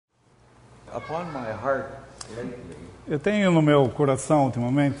upon my heart lately, Eu tenho no meu coração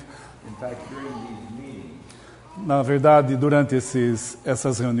ultimamente, in fact, during these meetings, na verdade, durante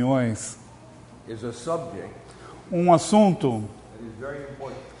essas reuniões, is a subject um assunto that is very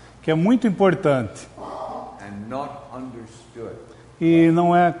important que é muito importante and not understood. e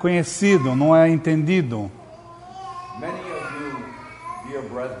não é conhecido, não é entendido. Many of you, dear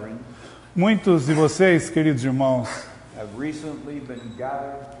brethren, Muitos de vocês, queridos irmãos, have recently been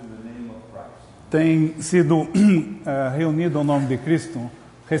gathered to the name of Christ. têm sido reunidos ao nome de Cristo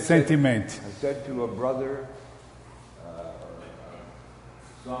recentemente. I said to a brother,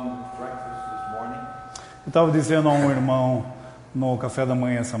 some breakfast this morning, Eu estava dizendo a um irmão no café da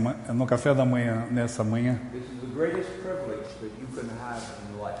manhã, nessa manhã, this is the greatest privilege that you can have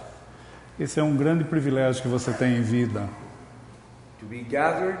in life. esse é um grande privilégio que você tem em vida, To be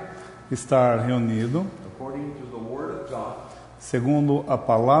gathered estar reunido according to the Word of God, segundo a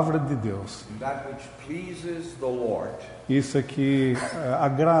palavra de Deus. and that which pleases the Lord. Isso é que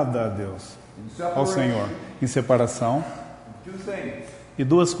agrada a Deus, In ao Senhor, separation, em separação. two things. E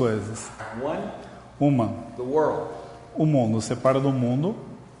duas coisas. One, Uma, the world. o mundo, separa do mundo,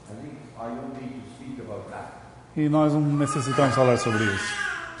 I think I don't need to speak about that. e nós não necessitamos falar sobre isso.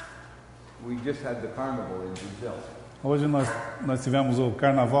 We just had the carnival in Brazil. Hoje nós tivemos o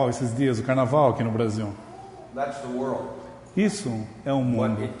carnaval, esses dias, o carnaval aqui no Brasil. That's the world. Isso é um But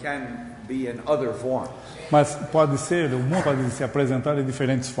mundo. it can be in other forms. Mas o mundo pode se apresentar de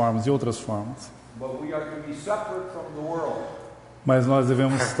diferentes formas, de outras formas. But we are to be separate from the world. Mas nós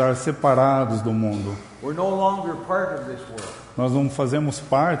devemos estar separados do mundo. We're no longer part of this world. Nós não fazemos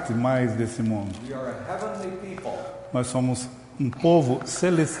parte mais desse mundo. We are a heavenly people Nós somos um povo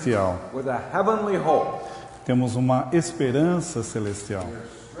celestial. with a heavenly hope. Temos uma esperança celestial. We're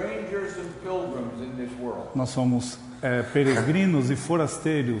strangers and pilgrims in this world. Nós somos peregrinos e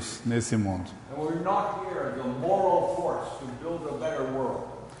forasteiros nesse mundo. And we're not here as a moral force to build a better world.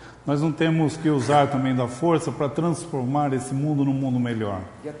 Nós não temos que usar também da força para transformar esse mundo num mundo melhor.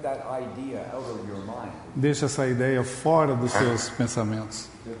 Get that idea out of your mind. Deixa essa ideia fora dos seus pensamentos.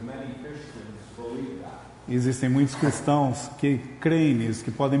 Because many Christians believe that. Existem muitos cristãos que creem nisso, que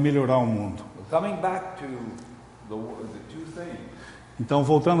podem melhorar o mundo. Coming back to the two things. Então,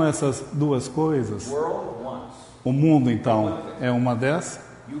 voltando a essas duas coisas, World once. o mundo, então, é uma dessas.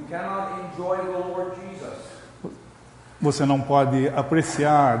 You cannot enjoy the Lord Jesus Você não pode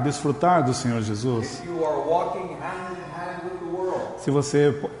apreciar, desfrutar do Senhor Jesus if you are walking hand in hand with the world. se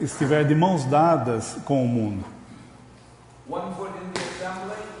você estiver de mãos dadas com o mundo. One foot in the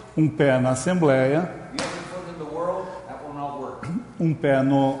assembly, Um pé na Assembleia, the other foot in the world, that will not work. um pé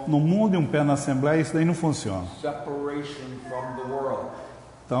no mundo e um pé na Assembleia, isso daí não funciona. Separation from the world.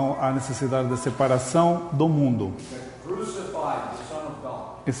 Então, há necessidade da separação do mundo. That crucified the Son of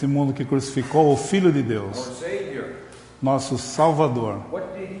God, Esse mundo que crucificou o Filho de our Deus, Savior. nosso Salvador. What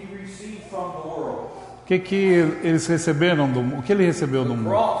did he receive from the world? O que eles receberam do mundo? O que ele recebeu do The mundo?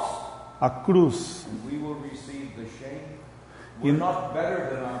 cross. A cruz. And we will receive the shame. We're not better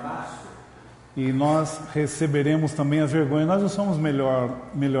than our master. E nós receberemos também a vergonha. Nós não somos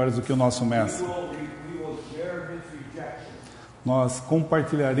melhores do que o nosso mestre. We will share his rejection. Nós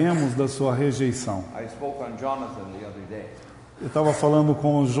compartilharemos da sua rejeição. I spoke on Jonathan the other day. Eu estava falando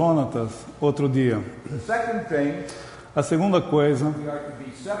com o Jonatas outro dia. The second thing A segunda coisa we are to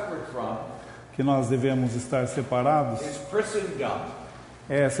be separate from que nós devemos estar separados is Christendom.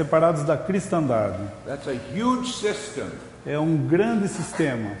 é separados da cristandade. That's a huge system É um grande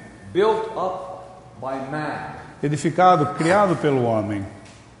sistema built up by man, criado pelo homem.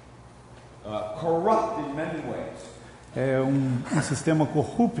 corrupt in many ways, É um sistema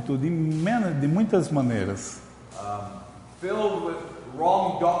corrupto de muitas maneiras, filled with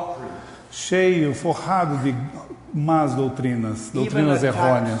wrong doctrine, cheio, forrado de más doutrinas even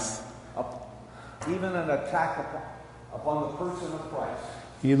errôneas. even an attack upon the person of Christ.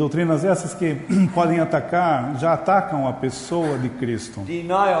 E doutrinas essas que podem já atacam a pessoa de Cristo.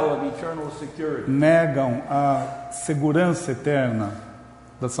 Denial of eternal security, Negam a segurança eterna,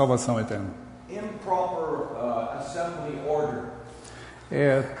 da salvação eterna. improper assembly order,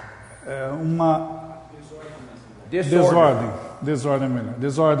 É uma disorder,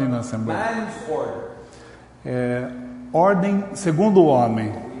 desordem na Assembleia. man's order. Ordem segundo o homem,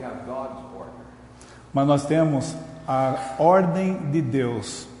 We have God's order mas nós temos a ordem de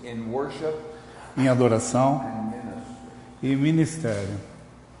Deus in worship em adoração and ministry. e ministério.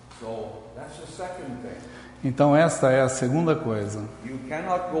 So that's the second thing. Então esta é a segunda coisa. You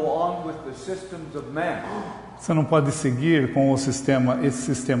cannot go on with the systems of man Você não pode seguir com esse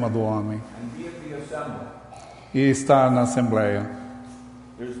sistema do homem and be at the assembly. e estar na Assembleia.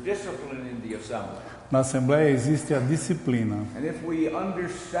 There's discipline in the assembly. Na Assembleia existe a disciplina. And if we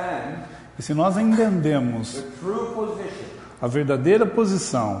understand E se nós entendemos the true position a verdadeira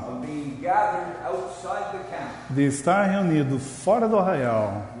posição of being gathered outside the camp, de estar reunido fora do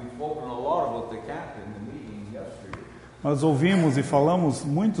arraial, we've spoken a lot about the camp in the meeting yesterday. nós ouvimos e falamos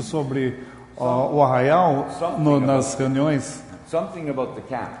muito sobre o arraial nas reuniões. Something about the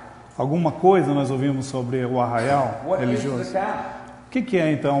camp. Alguma coisa nós ouvimos sobre o arraial What is religioso. the camp? O que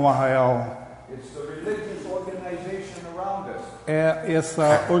é então o arraial? It's the religious organization around us É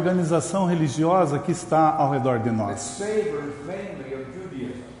essa organização religiosa que está ao redor de that nós. savors mainly of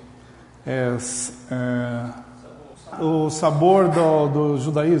Judaism. O sabor do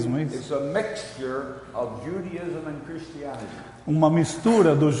judaísmo, é isso? It's a mixture of Judaism and Christianity. Uma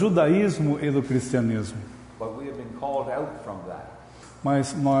mistura do judaísmo e do cristianismo. But we have been called out from that.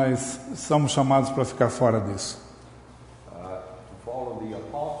 Mas nós somos chamados para ficar fora disso. To follow the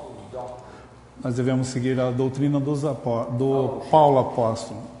apostles' doctrine. Nós devemos seguir a doutrina do Paulo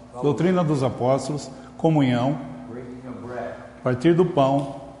apóstolo. Doutrina dos apóstolos, comunhão, Breaking of bread, partir do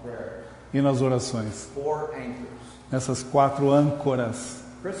pão prayer, e nas orações. 4 anchors. Nessas 4 âncoras.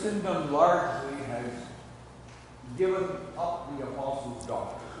 Christendom largely has given up the apostles'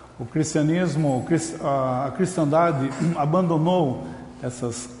 doctrine. O cristianismo, a cristandade abandonou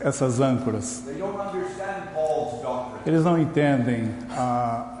essas âncoras. They don't understand Paul's doctrine. Eles não entendem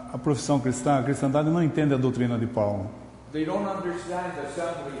a profissão cristã, a cristandade não entende a doutrina de Paulo. They don't understand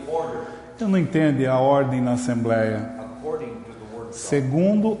assembly order Ele não entende a ordem na Assembleia, according to the word of God.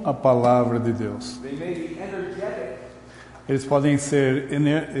 segundo a palavra de Deus. They may be energetic. Eles podem ter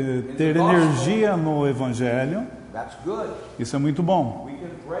energia no Evangelho, That's good. isso é muito bom. We can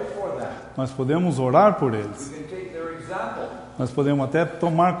pray for them. Nós podemos orar por eles. We can take their example. Nós podemos até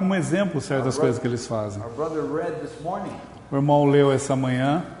tomar como exemplo certas coisas que eles fazem. Our brother read this morning O irmão leu essa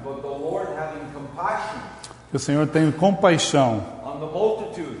manhã, about the Lord having compassion que o Senhor tem compaixão on the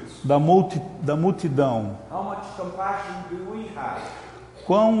multitudes. da multidão. How much compassion do we have?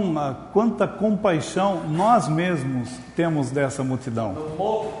 Quanta compaixão nós mesmos temos dessa multidão. The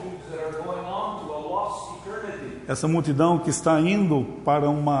multitudes that are going on to a lost eternity. Essa multidão que está indo para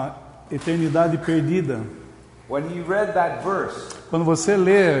uma eternidade perdida. When he read that verse, Quando você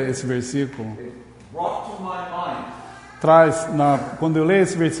lê esse versículo, it brought to my mind quando eu leio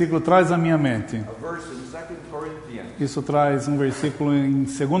esse versículo, traz à minha mente. a verse in 2 Corinthians. Isso traz um versículo em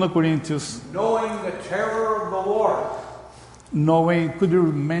 2 Coríntios. Knowing the terror of the Lord. Could you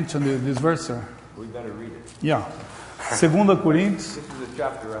mention this verse, sir? We better read it. Yeah. 2 Coríntios. This is the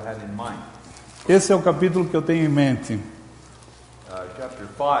chapter I had in mind. Esse é o capítulo que eu tenho em mente. Chapter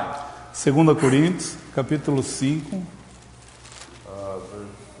 5. 2 Coríntios, capítulo 5,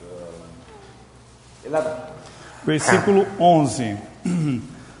 Verse 11. versículo 11.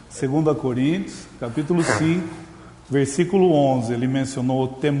 2 Coríntios, capítulo 5, versículo 11. Ele mencionou o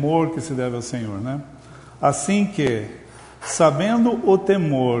temor que se deve ao Senhor, né? Assim que, sabendo o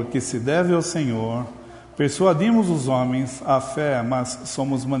temor que se deve ao Senhor, persuadimos os homens à fé, mas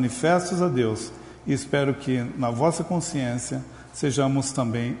somos manifestos a Deus, e espero que na vossa consciência sejamos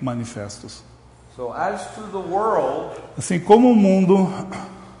também manifestos. So as to the world, Assim como o mundo,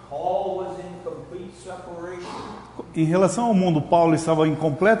 Paul was in complete separation, em relação ao mundo, Paulo estava em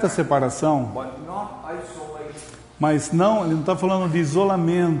completa separação, but not isolation. mas não, ele não está falando de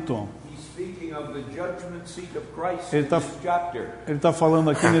isolamento. He's speaking of the judgment seat of Christ Ele in tá- this chapter, Ele está falando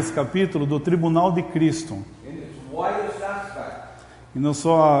aqui nesse capítulo do tribunal de Cristo, in its widest aspect, e no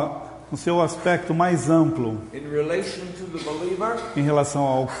seu aspecto mais amplo, in relation to the believer, em relação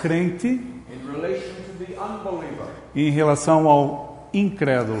ao crente in relation to the unbeliever. e em relação ao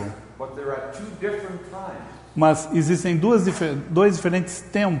incrédulo. But they're at 2 different times. Mas existem dois diferentes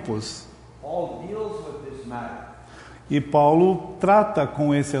tempos, Paul deals with this matter e Paulo trata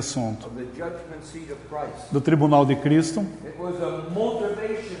com esse assunto of the judgment seat of Christ. do tribunal de Cristo. It was a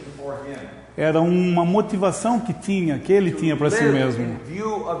motivation for him Era uma motivação que ele tinha para si live mesmo. in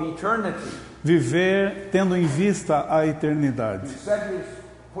view of eternity. Viver tendo em vista a eternidade. He said he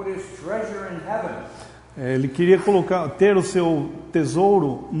put his treasure in heaven Ele queria ter o seu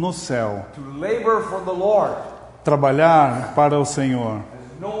tesouro no céu, to labor for the Lord trabalhar para o Senhor,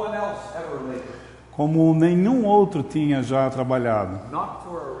 as no one else ever labored, como nenhum outro tinha já trabalhado. not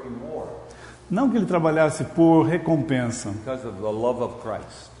for a reward, Não que ele trabalhasse por recompensa, because of the love of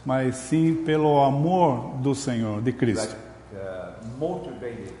Christ mas sim pelo amor do Senhor, de Cristo. that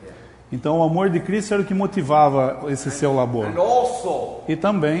motivated him. Então o amor de Cristo era o que motivava esse seu labor. And also, E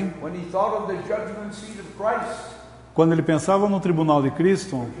também, when he thought of the judgment seat of Christ, quando ele pensava no tribunal de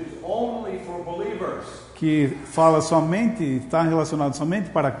Cristo, which is only for believers, que fala somente, está relacionado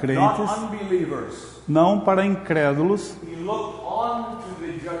somente para not crentes, unbelievers. não para incrédulos. He looked on to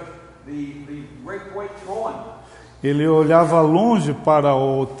the great white throne, Ele olhava longe para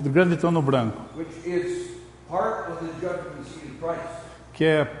o grande trono branco, which is part of the judgment seat of Christ. que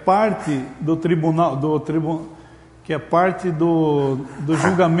é parte do tribunal, que é parte do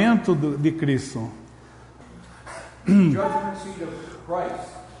julgamento de Cristo. Judgment seat of Christ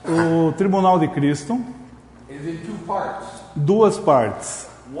O tribunal de Cristo, is in two parts. duas partes.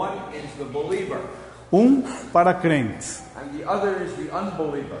 One is the believer, Um para crentes and the other is the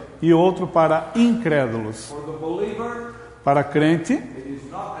unbeliever. e outro para incrédulos. For the believer, Para crente, it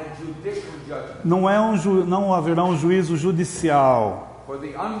is not a judicial judgment. não haverá um juízo judicial, For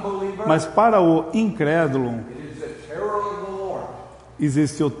the unbeliever, mas para o incrédulo it is the terror of the Lord.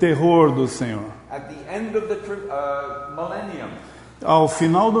 existe o terror do Senhor. At the end of the millennium, Ao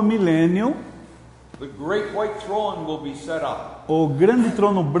final do milênio, the great white throne will be set up. o grande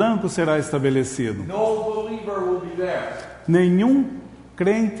trono branco será estabelecido. No believer will be there. Nenhum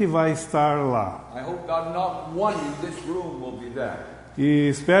crente vai estar lá. I hope God not one in this room will be there, E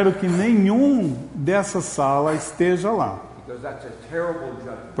espero que nenhum dessa sala esteja lá, because that's a terrible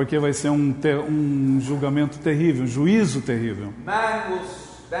judgment. porque vai ser um julgamento terrível, um juízo terrível. Man will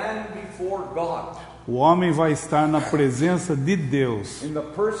stand before God O homem vai estar na presença de Deus, in the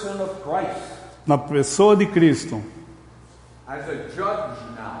person of Christ na pessoa de Cristo. as a judge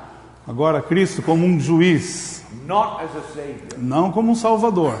now, Agora, Cristo como um juiz, not as a savior. não como um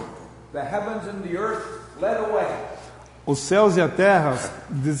salvador. The heavens and the earth fled away. Os céus e a terra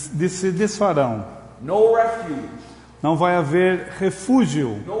se desfarão. No refuge, Não vai haver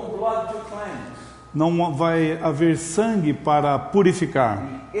refúgio. no blood to cleanse. Não vai haver sangue para purificar.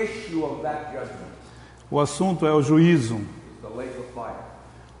 The issue of that judgment O assunto é o juízo, is the lake of fire.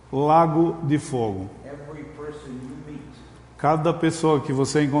 lago de fogo. Every person you meet, Cada pessoa que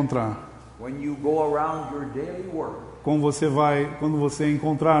você encontrar, when you go around your daily work, quando você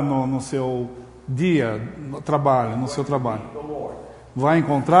encontrar no seu dia, no trabalho, no seu trabalho, the Lord vai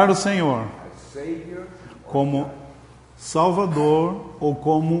encontrar o Senhor as Savior. como Salvador ou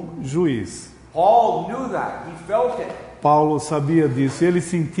como juiz. Paul knew that. He felt it. Paulo sabia disso, ele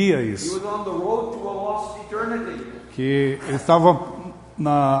sentia He isso, was on the road to a lost eternity. que ele estava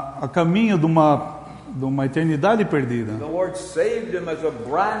a caminho de uma eternidade perdida. The Lord saved him as a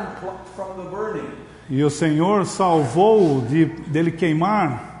brand plucked from the burning. E o Senhor salvou dele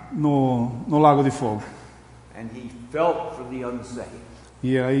queimar no lago de fogo. And he felt for the unsaved.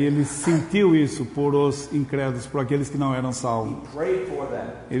 E aí ele sentiu isso por os incrédulos, por aqueles que não eram salvos. He prayed for them.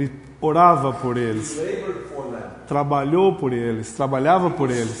 Ele orava por He eles, labored for them. trabalhou por eles, trabalhava por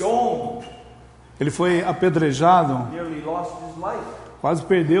eles. Stoned. Ele foi apedrejado, Nearly lost his life quase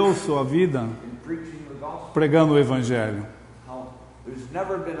perdeu sua vida in preaching the gospel. pregando o Evangelho. How there's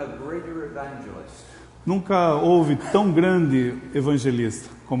never been a greater evangelist Nunca houve tão grande evangelista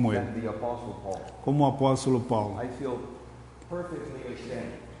como ele, than the Apostle Paul. como o apóstolo Paulo. I feel perfectly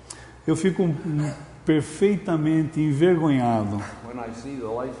ashamed Eu fico perfeitamente envergonhado when I see the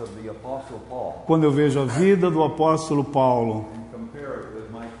life of the Apostle Paul quando eu vejo a vida do apóstolo Paulo and compare it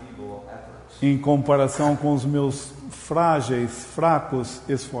with my feeble efforts. em comparação com os meus frágeis, fracos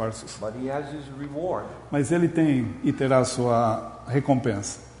esforços. But he has his reward Mas ele tem e terá sua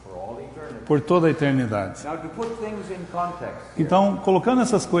recompensa for all eternity. por toda a eternidade. Now, to put things in context, Então, colocando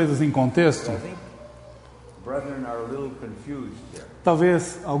essas coisas em contexto, I think brethren are a little confused here.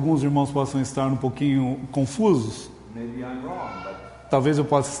 talvez alguns irmãos possam estar um pouquinho confusos, Maybe I'm wrong, but talvez eu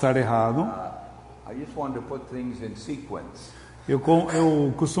possa estar errado. I just want to put things in sequence. Eu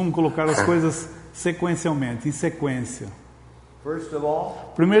costumo colocar as coisas sequencialmente, em sequência. First of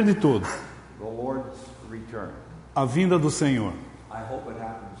all, Primeiro de tudo, the Lord's return. a vinda do Senhor. I hope it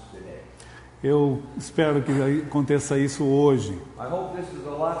happens today. Eu espero que aconteça isso hoje. I hope this is the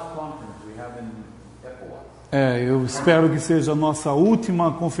last conference we have in Epua. Eu espero que seja a nossa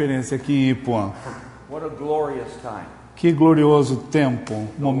última conferência aqui em Ipuã. What a glorious time. Que glorioso tempo, The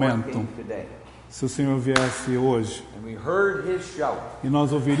Lord momento, came today. se o Senhor viesse hoje. And we heard his shout, E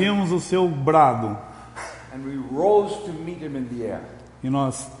nós ouviríamos o seu brado. and we rose to meet him in the air. E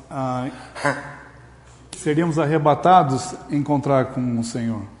nós seríamos arrebatados em encontrar com o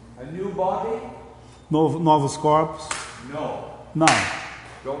Senhor. A new body? Novos corpos? No. Não.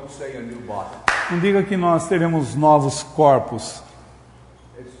 Don't say a new body. Não diga que nós teremos novos corpos.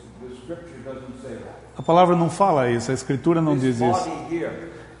 The scripture doesn't say that. A palavra não fala isso, a Escritura não This diz isso. body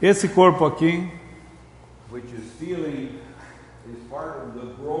here, Esse corpo aqui, which is feeling, is part of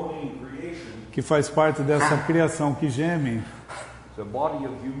the groaning creation, que faz parte dessa criação que geme, It's a body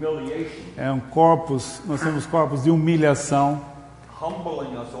of humiliation, nós temos corpos de humilhação.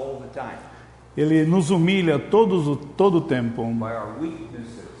 humbling us all the time Ele nos humilha todo o tempo, by our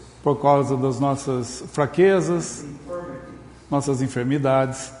weaknesses, por causa das nossas fraquezas, infirmities. nossas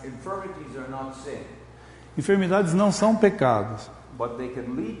enfermidades. Infirmities are not sin, Enfermidades não são pecados, but they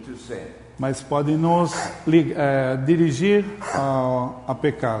can lead to sin. mas podem nos dirigir a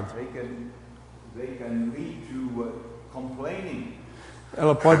pecado. They can lead to complaining,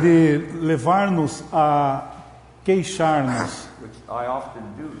 Ela pode levar-nos a queixar-nos. which I often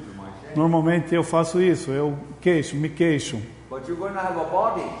do to my shame. Normalmente eu faço isso, me queixo. But you're going to have a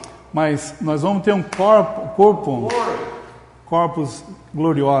body, Mas nós vamos ter um corpo, glory. corpos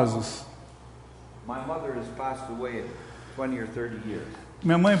gloriosos. My mother has passed away in 20 or 30 years.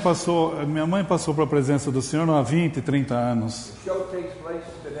 Minha mãe passou para a presença do Senhor há 20, 30 anos. The show takes place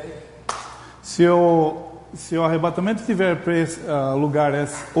today. Se o arrebatamento tiver lugar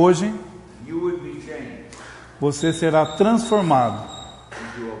hoje, You would be changed você será transformado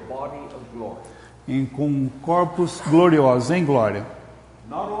into a body of glory. com corpos gloriosos, em glória.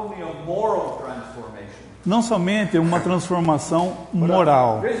 Not only a moral transformation, Não somente uma transformação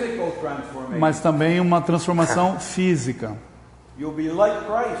moral, physical transformation. mas também uma transformação física. You'll be like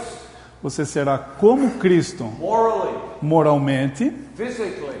Christ, Você será como Cristo, morally, moralmente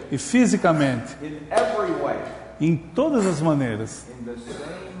physically, e fisicamente, in every way, em todas as maneiras, in the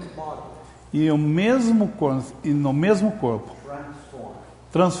same body, e no mesmo corpo,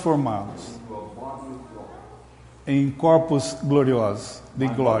 transformados into a body of glory. em corpos gloriosos, de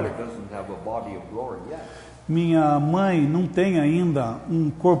My glória. mother doesn't have a body of glory yet. Minha mãe não tem ainda um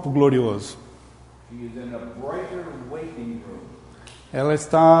corpo glorioso. She is in a brighter waiting room. Ela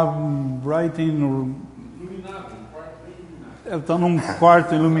está ela está num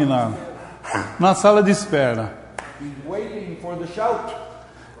quarto iluminado, na sala de espera. She's waiting for the shout,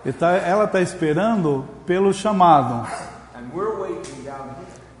 Ela está esperando pelo chamado. and we're waiting down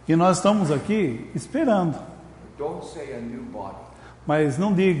here. E nós estamos aqui esperando. Don't say a new body. Mas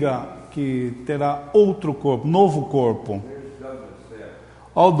não diga que terá outro corpo, novo corpo. There's Douglas there.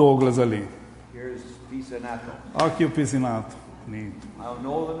 Olha o Douglas ali. Here's Pisanato. Olha aqui o Piscinato. Lindo. I'll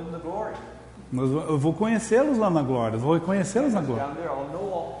know them in the glory. Eu vou conhecê-los lá na glória. Vou reconhecê-los na glória. Down there, I'll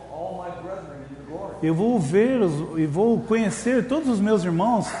know all my brethren in the glory. Eu vou vê-los e vou conhecer todos os meus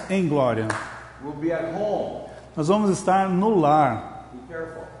irmãos em glória. We'll be at home. Nós vamos estar no lar. Be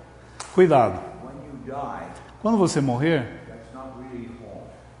careful. Cuidado. When you die, Quando você morrer, that's not really home.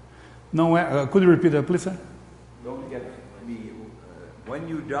 não é. Could you repeat that, please, sir? Don't get me. When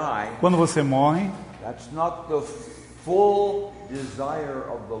you die, Quando você morre, that's not the full desire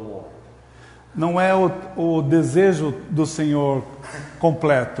of the Lord. não é o desejo do Senhor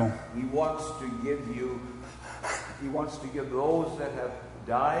completo. He wants to give those that have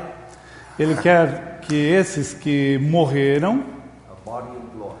died Ele quer que esses que morreram, a body of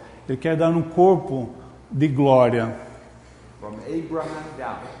glory. Ele quer dar um corpo de glória. From Abraham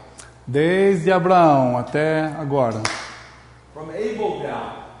down. Desde Abraão até agora. From Abel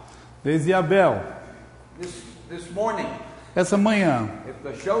down. Desde Abel. This morning, Essa manhã, if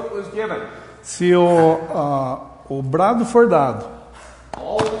the shout was given, se o brado for dado,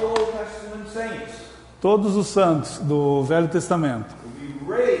 all the Old Testament saints todos os santos do Velho Testamento will be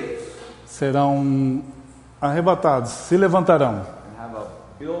raised serão arrebatados, se levantarão. and have a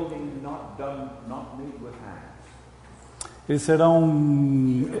building not made with hands. Eles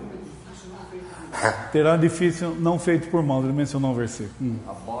terá edifício não feito por mãos. Ele mencionou um versículo.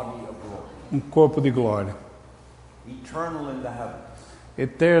 A body of glory. Um corpo de glória. Eternal in the heavens.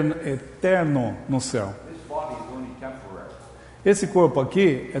 Eterno no céu. This body is only temporary. Esse corpo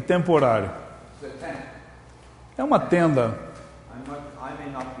aqui é temporário. It's a tent. É uma tenda. I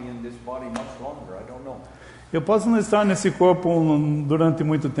may not be in this body much longer, I don't know. Eu posso não estar nesse corpo durante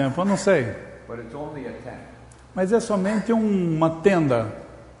muito tempo, eu não sei. But it's only a tent. Mas é somente uma tenda.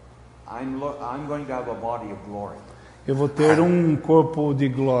 I'm going to have a body of glory. Eu vou ter um corpo de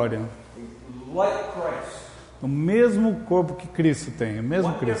glória. Like Christ. O mesmo corpo que Cristo tem, o mesmo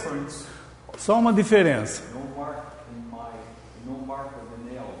What Cristo. difference? Só uma diferença. No mark of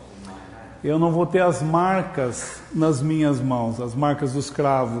the nails in my hand. Eu não vou ter as marcas nas minhas mãos, as marcas dos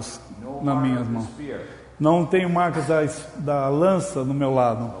cravos No nas mark minhas of the mãos. spear. Não tenho marcas da lança no meu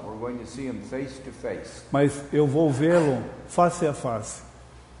lado, But we're going to see him face to face. mas eu vou vê-lo face a face.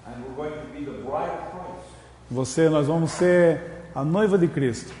 And we're going to be the bride of Christ. Nós vamos ser a noiva de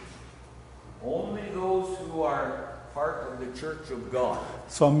Cristo. Only those who are part of the church of God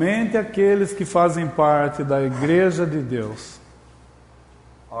Somente aqueles que fazem parte da igreja de Deus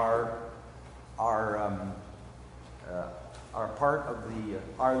are are part of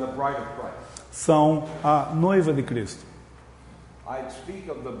are the bride of Christ. são a noiva de Cristo. I speak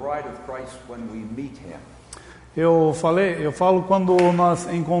of the bride of Christ when we meet him. Eu falo quando nós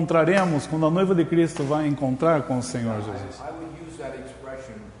encontraremos, quando a noiva de Cristo vai encontrar com o Senhor Jesus. I would use that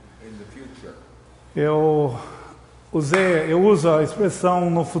expression in the future. Eu uso a expressão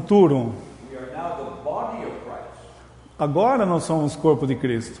no futuro. We are now the body of Christ. Agora nós somos corpo de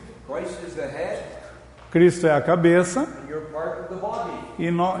Cristo. Christ is the head, Cristo é a cabeça and you're part of the body. e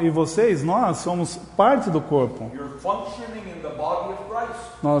nós somos parte do corpo. You're functioning in the body of Christ,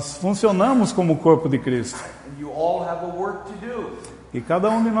 Nós funcionamos como corpo de Cristo. and you all have a work to do. E cada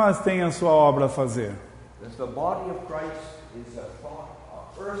um de nós tem a sua obra a fazer. As the body of Christ is a thought,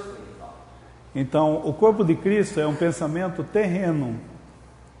 a earthly thought, Então, o corpo de Cristo é um pensamento terreno,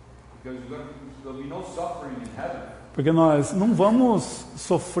 because there'll be no suffering in heaven, porque nós não vamos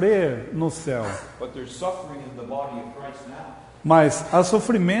sofrer no céu, but there's suffering in the body of Christ now. mas há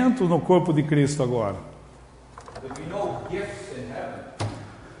sofrimento no corpo de Cristo agora. There'll be no gifts in heaven.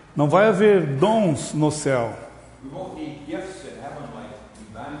 Não vai haver dons no céu. We won't need gifts in heaven like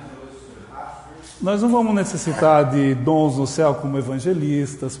evangelists and pastors. Nós não vamos necessitar de dons no céu como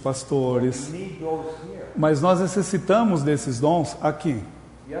evangelistas, pastores, We need those here. mas nós necessitamos desses dons aqui.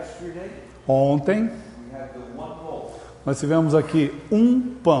 Yesterday, Ontem, we had the one loaf. nós tivemos aqui um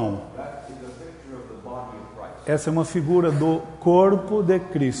pão. That is a picture of the body of Christ. Essa é uma figura do corpo de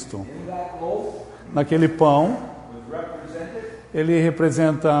Cristo. In that loaf Naquele pão, was represented ele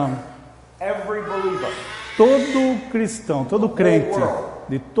representa every believer. todo cristão, todo crente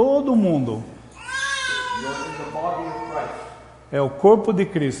de todo o mundo. You're in the body of Christ, É o corpo de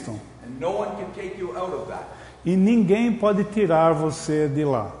Cristo. and no one can take you out of that. E ninguém pode tirar você de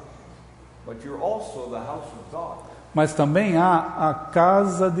lá. But you're also the house of God. Mas também há a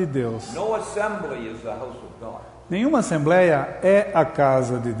casa de Deus. No assembly is the house of God. Nenhuma assembleia é a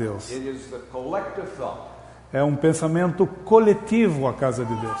casa de Deus. It is the collective thought. É um pensamento coletivo a casa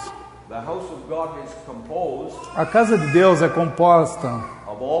de Deus. The house of God is composed A casa de Deus é composta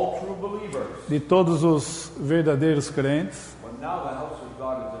of all true believers. de todos os verdadeiros crentes. But now the house of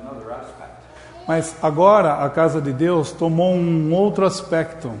God is another aspect. Mas agora a casa de Deus tomou um outro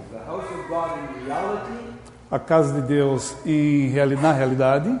aspecto. The house of God in reality, A casa de Deus na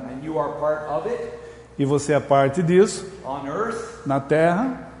realidade, and you are part of it e você é parte disso, on earth. na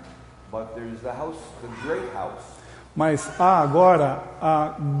terra, But there's the house, the great house mas há agora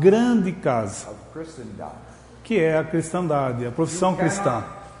a grande casa, of Christendom. que é a cristandade, a profissão cristã.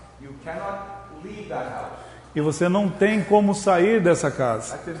 You cannot leave that house. E você não tem como sair dessa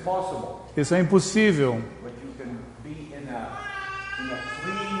casa. That's impossible. Isso é impossível. But you can be in a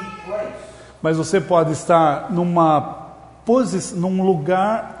clean place. Mas você pode estar num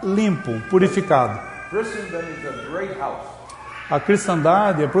lugar limpo, purificado. Christendom is a great house, A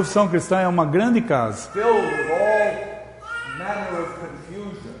cristandade, a profissão cristã é uma grande casa, filled with all manner of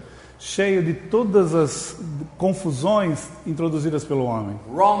confusion, cheia de todas as confusões introduzidas pelo homem.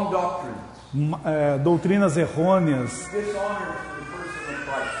 wrong doctrines, Doutrinas errôneas, dishonor to the person of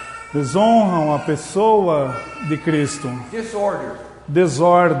Christ, desonram a pessoa de Cristo, disorder.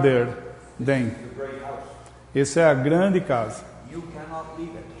 desordem. The great house. Essa é a grande casa. You cannot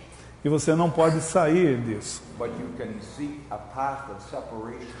leave it, E você não pode sair disso. but you can seek a path of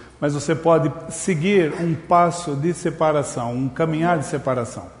separation Mas você pode seguir um passo de separação, um caminhar de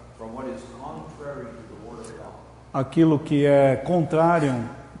separação. from what is contrary to the Word of God. Aquilo que é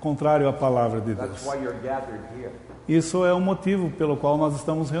contrário à palavra de That's Deus. why you're gathered here. Isso é o motivo pelo qual nós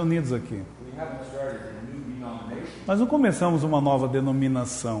estamos reunidos aqui. We haven't started a new denomination. Nós não começamos uma nova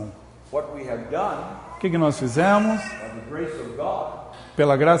denominação. What we have done, O que nós fizemos? by the grace of God,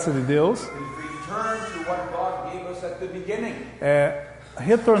 Pela graça de Deus, is return to what God gave us at the beginning.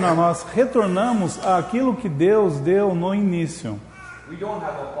 nós retornamos àquilo que Deus deu no início. We don't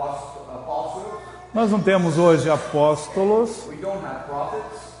have apostles. Nós não temos hoje apóstolos, We don't have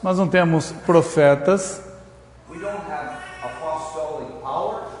prophets. nós não temos profetas, We don't have apostolic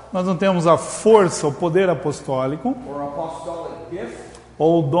power nós não temos a força, o poder apostólico or apostolic gift,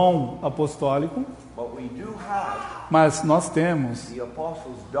 ou o dom apostólico, but we do have mas nós temos the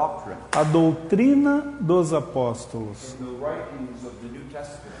apostles' doctrine a doutrina dos apóstolos. in the writings of the New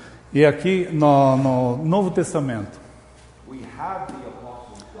Testament. E aqui no Novo Testamento, We have the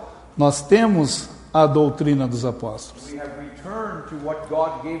apostles' doctrine. nós temos a doutrina dos apóstolos. We have returned to what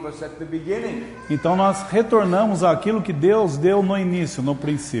God gave us at the beginning. Então nós retornamos àquilo que Deus deu no início, no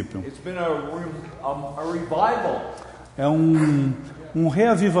princípio. It's been a revival. É um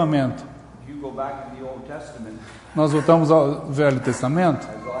reavivamento. If you go back in the Old Testament, Nós voltamos ao Velho Testamento.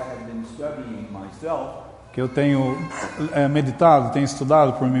 as I have been studying myself, que eu tenho meditado, tenho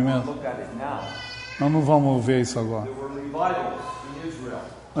estudado por mim mesmo. Look at it now. Nós não vamos ver isso agora. There were revivals in Israel.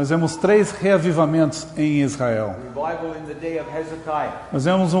 Nós vemos 3 reavivamentos em Israel. Revival in the day of Hezekiah. Nós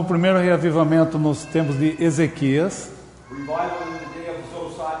vemos um primeiro reavivamento nos tempos de Ezequias, Revival in the day of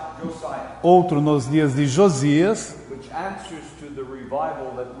Josiah, outro nos dias de Josias, which answers to the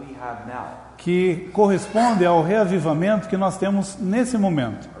revival that we have now. que corresponde ao reavivamento que nós temos nesse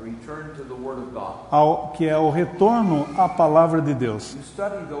momento, A return to the Word of God. que é o retorno à palavra de Deus. You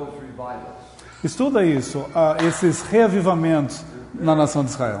study those revivals. Estuda isso, esses reavivamentos na nação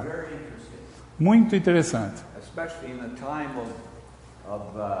de Israel. Very interesting, Muito interessante. especially in a time of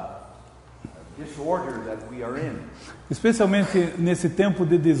disorder that we are in, Especialmente nesse tempo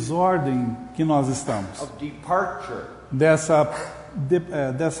de desordem que nós estamos. of departure,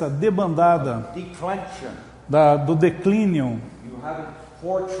 Dessa debandada, declension. do declínio. You have it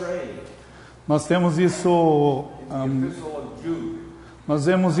portrayed Nós temos isso, in the Epistle of Jude. nós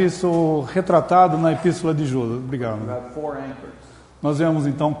vemos isso retratado na Epístola de Judas. You Obrigado. have 4 anchors. Nós vemos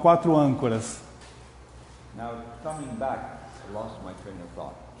então 4 âncoras. Now, coming back, I lost my train of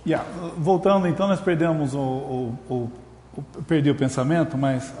thought. Voltando então, nós perdemos perdi o pensamento,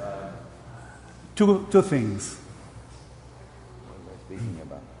 mas two things. What was I speaking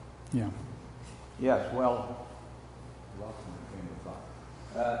about? Yeah. Yes, well, lost my train of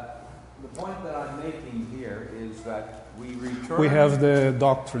thought. The point that I'm making here is that We have the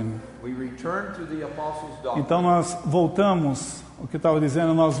doctrine. we return to the apostles' doctrine. Então nós voltamos, o que eu estava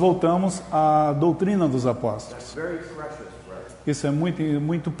dizendo, nós voltamos à doutrina dos apóstolos. That's very precious, brother. Isso é muito,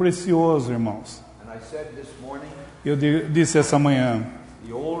 muito precioso, irmãos. And I said this morning, Eu disse essa manhã,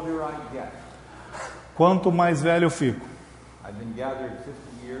 the older I get, quanto mais velho eu fico. I've been gathered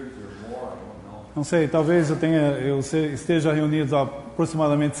 50 years or more, I don't know. Não sei, talvez eu esteja reunido há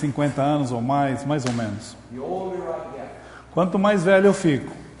aproximadamente 50 anos ou mais ou menos. The older I get, Quanto mais velho eu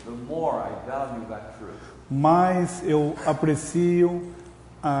fico, the more I value that truth. mais eu aprecio,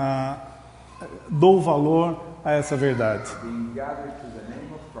 dou valor a essa verdade, Being gathered to the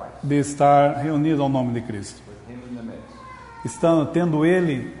name of Christ, de estar reunido ao nome de Cristo, with Him in the midst. tendo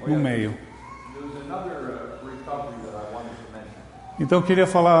Ele no meio. There's another recovery that I wanted to mention. Então eu queria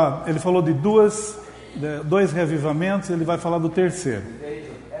falar, ele falou de dois reavivamentos, ele vai falar do terceiro, The days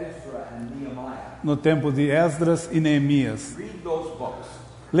of Ezra and Nehemiah. no tempo de Esdras e Neemias. Read those books.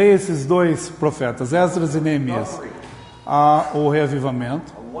 Leia esses 2 profetas, Esdras e Neemias. Recovery, Há o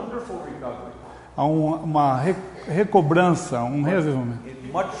reavivamento, a wonderful recovery. há uma recobrança, um reavivamento,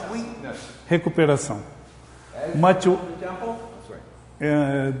 In much weakness. recuperação. Ezra Much- in the temple.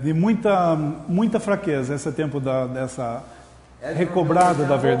 Sorry. De muita fraqueza, esse tempo dessa recobrada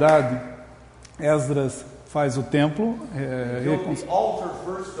da verdade. Esdras faz o templo, Built the altar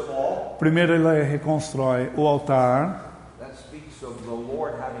first of all. primeiro ele reconstrói o altar. That speaks of the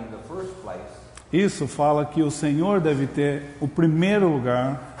Lord having the first place. Isso fala que o Senhor deve ter o primeiro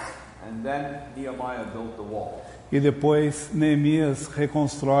lugar, And then Nehemiah built the wall. e depois Neemias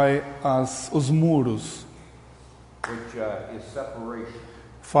reconstrói os muros. Which is separation.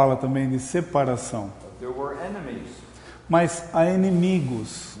 Fala também de separação. But there were enemies, Mas há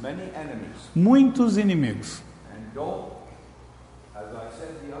inimigos, many enemies. muitos inimigos. And don't, as I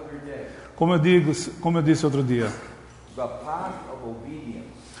said the other day, Como eu disse outro dia, the path of obedience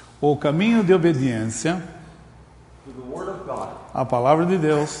o caminho de obediência to the Word of God à palavra de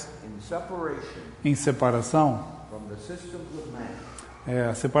Deus in separation em separação, from the systems of man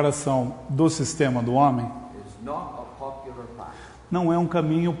a separação do sistema do homem, is not a popular path. não é um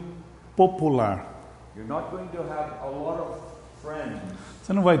caminho popular. You're not going to have a lot of friends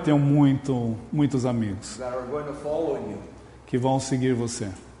Você não vai ter muitos amigos that are going to follow you. que vão seguir você.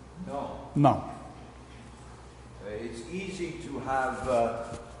 No. Não. It's easy to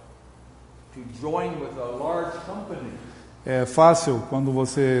have to join with a large company. É fácil quando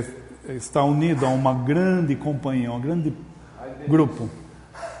você está unido a uma grande companhia, um grande I've been, grupo.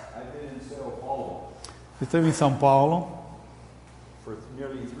 I've been in Sao Paulo Esteve em São Paulo for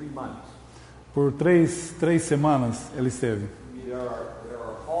nearly 3 months. por três semanas. Ele esteve. There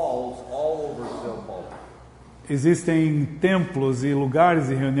are halls all over Sao Paulo. Existem templos e lugares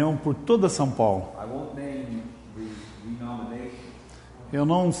de reunião por toda São Paulo. I won't name denominations, Eu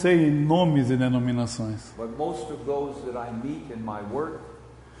não sei nomes e denominações, but most of those that I meet in my work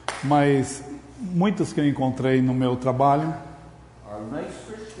mas muitos que eu encontrei no meu trabalho are nice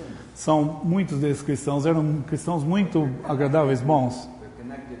Christians. muitos desses cristãos eram cristãos muito agradáveis, bons, They're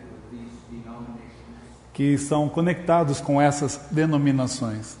connected with these denominations. que são conectados com essas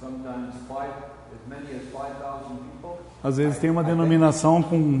denominações. Sometimes as many as 5,000 people. Às vezes tem uma denominação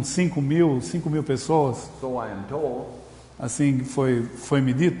com 5 mil pessoas, So I am told. assim foi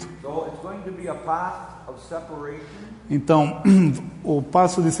me dito. So it's going to be a path of separation Então, o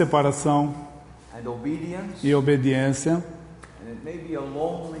passo de separação and obedience, e obediência and it may be a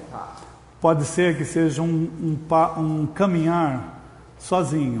lonely path. pode ser que seja um caminhar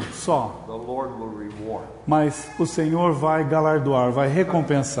sozinho, só. The Lord will reward. Mas o Senhor vai galardoar, vai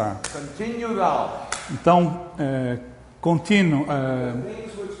recompensar. Continue thou Então, contínuo. the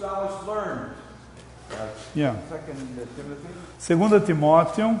things which thou hast learned. 2 Timothy 2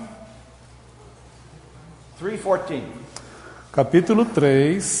 Timóteo, 3:14. capítulo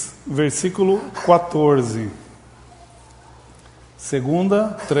 3, versículo 14. 2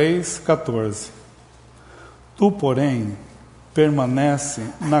 3:14. Tu, porém, permanece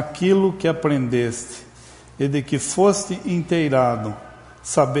naquilo que aprendeste e de que foste inteirado,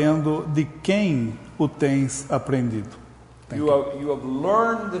 sabendo de quem o tens aprendido. You have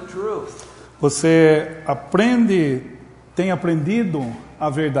learned the truth. Você tem aprendido a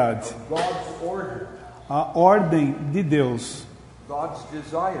verdade, God's order, a ordem de Deus, God's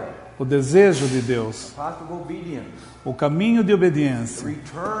desire, o desejo de Deus, path of obedience, o caminho de obediência,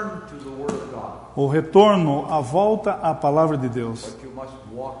 return to the Word of God. o retorno, a volta à palavra de Deus. But you must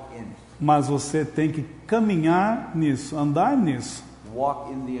walk in. Mas você tem que caminhar nisso, andar nisso,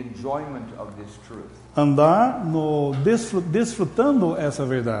 Walk in the enjoyment of this truth. andar desfrutando essa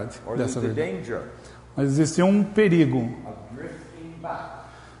verdade, Or there's dessa the verdade. danger Mas existe um perigo of drifting back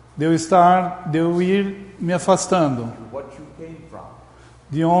de eu ir me afastando to what you came from.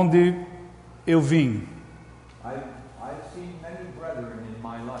 de onde eu vim. I've seen many brethren in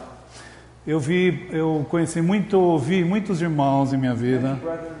my life. Eu vi muitos irmãos em minha vida, Many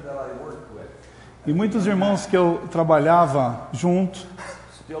brethren that I worked with, e muitos irmãos que eu trabalhava junto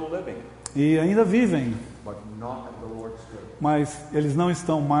still living, e ainda vivem, but not at the Lord's table. mas eles não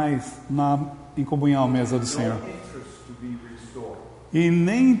estão mais em comunhão à mesa do Senhor. No interest to be restored. E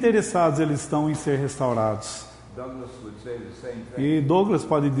nem interessados eles estão em ser restaurados. Douglas would say the same thing. E Douglas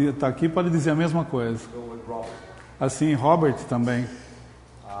pode estar aqui, pode dizer a mesma coisa. So would Robert. Assim, Robert também.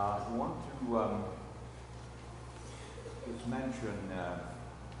 I want to just mention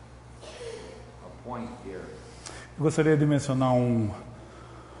a point here. Eu gostaria de mencionar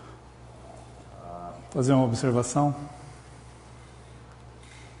fazer uma observação.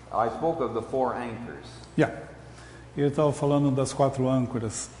 I spoke of the 4 anchors. Eu estava falando das 4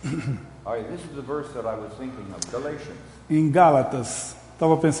 âncoras. All right, this is the verse that I was thinking of, Galatians. Em Gálatas,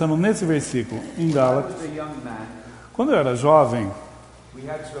 estava pensando nesse versículo. Em When I Gálatas, was a young man, quando eu era jovem, we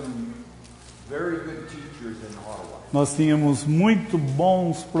had some very good teachers in Ottawa. nós tínhamos muito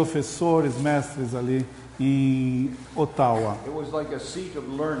bons professores, mestres ali em Ottawa. It was like a seat of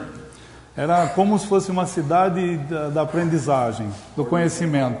learning. Era como se fosse uma cidade da aprendizagem, do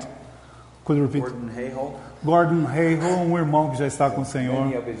conhecimento. Could you repeat? Gordon Hayhoe, Gordon Hayhoe, um irmão que já está com o Senhor.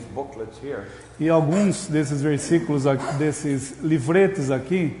 many of his booklets here. E alguns desses versículos, desses livretes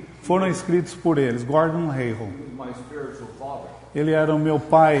aqui, foram escritos por eles. Gordon Hayhoe. He was my spiritual father, Ele era o meu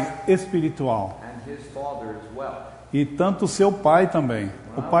pai espiritual. and his father as well. E tanto o seu pai também,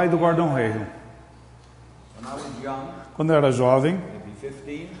 o pai do Gordon Hayhoe. When I was young, Quando eu era jovem, maybe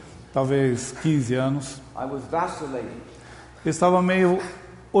 15, talvez 15 anos, I was vacillating. eu estava meio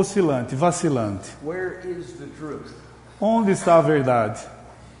oscilante, vacilante. Where is the truth? Onde está a verdade?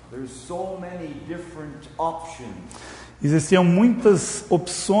 There's so many different options. Existiam muitas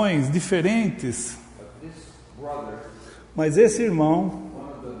opções diferentes, But this brother, mas esse irmão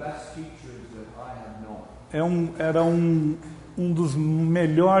one of the best teachers that I have known, era um dos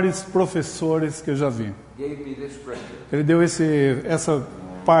melhores professores que eu já vi. gave me this scripture. Ele deu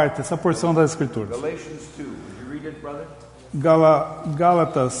essa porção das Escrituras. Galatians 2. Would you read it, brother?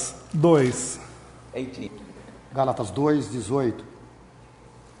 Gálatas 2, 18. Gálatas 2:18.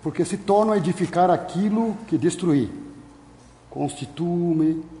 Porque se torno a edificar aquilo que destruí,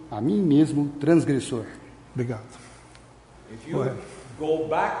 constituo-me a mim mesmo transgressor. obrigado. If you go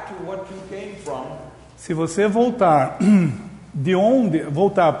back to what you came from, Se você voltar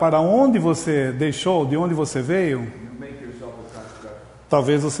para onde você deixou, de onde você veio, you make yourself a transgressor.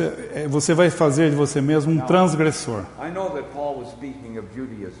 talvez você vai fazer de você mesmo um transgressor. I know that Paul was speaking of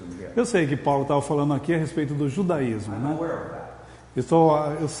Judaism here. Eu sei que Paulo estava falando aqui a respeito do judaísmo, I'm né? aware of that.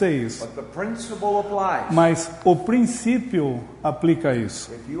 Eu sei isso. But the principle applies. Mas o princípio aplica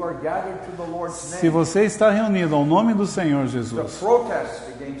isso. If you are gathered to the Lord's Se name, você está reunido ao nome do Senhor it's a Jesus, protest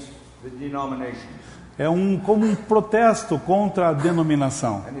against the denomination. é como um protesto contra a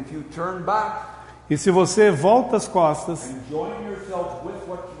denominação. And if you turn back E se você volta as costas and join yourself with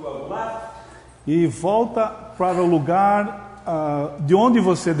what you have left, e volta para o lugar de onde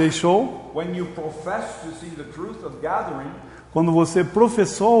você deixou. When you profess to see the truth of gathering, Quando você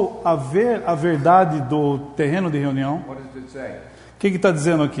professou a verdade do terreno de reunião, what does it say? o que está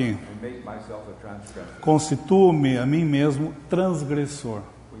dizendo aqui? I make myself a transgressor. Constituo-me a mim mesmo transgressor.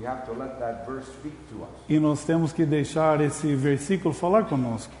 We have to let that verse speak to us. E nós temos que deixar esse versículo falar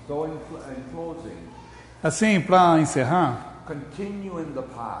conosco. So in closing, Assim, para encerrar, continue in the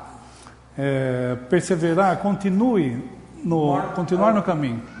path. perseverar, continuar no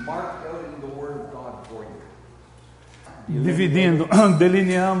caminho, Mark out in the Word of God for you.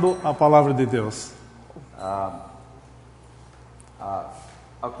 delineando a palavra de Deus.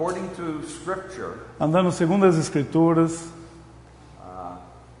 According to Scripture, Andando segundo as Escrituras,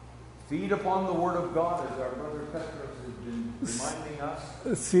 feed upon the Word of God, as our brother Petros has been reminding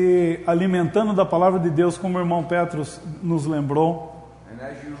us. se alimentando da palavra de Deus, como o irmão Petros nos lembrou. And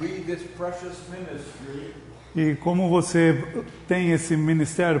as you read this precious ministry, E como você tem esse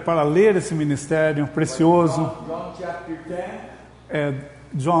ministério, para ler esse ministério precioso, John chapter 10,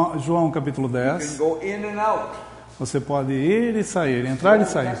 João capítulo you can 10, go in and out. você pode ir e sair, entrar e The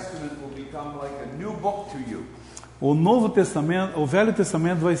Old sair. Testament will become like a new book to you. O Novo Testamento, o Velho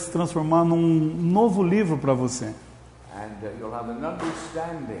Testamento vai se transformar num novo livro para você. And you'll have an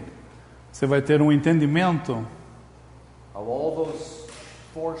understanding Você vai ter um entendimento of all those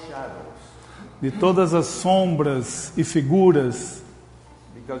foreshadows. de todas as sombras e figuras,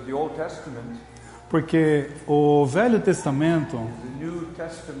 Because the Old Testament porque o Velho Testamento is the New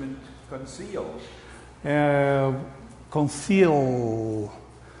Testament concealed. conceal,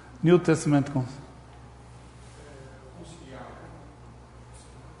 New Testament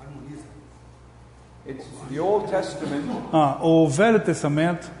It's the Old Testament o Velho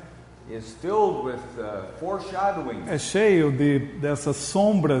Testamento is filled with foreshadowing é cheio dessas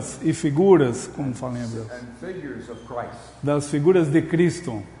sombras e figuras, como fala em hebreu, and figures of Christ. das figuras de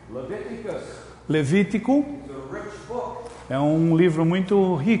Cristo. Leviticus Levítico is a rich book. é um livro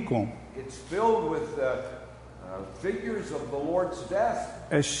muito rico, It's filled with figures of the Lord's death.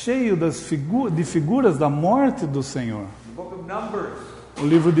 é cheio de figuras da morte do Senhor. The book of Numbers, O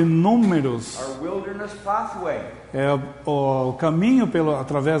livro de Números our wilderness pathway. é o caminho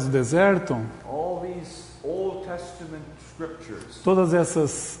através do deserto. All these Old Testament scriptures Todas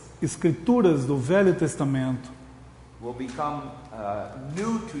essas escrituras do Velho Testamento, will become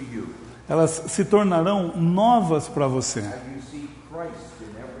new to you elas se tornarão novas para você. as you see Christ in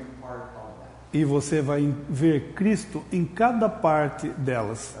every part of that. E você vai ver Cristo em cada parte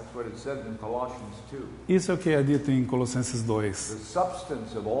delas. That's what it says in Colossians 2. Isso é o que é dito em Colossenses 2. The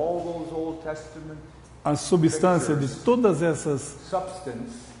substance of all those Old Testament A substância de todas essas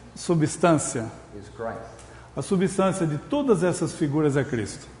is Christ. a substância de todas essas figuras é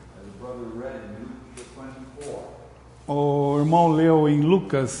Cristo. As the brother read in Luke 24. O irmão leu em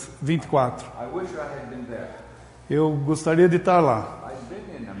Lucas 24. I wish I had been there. Eu gostaria de estar lá. I've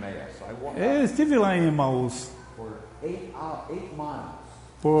been in Emmaus. I walked Eu estive lá em Emaús. for 8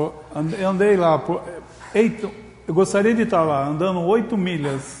 miles. Eu andei lá eu gostaria de estar lá, andando 8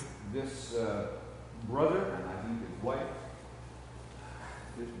 milhas. This brother and I think his wife.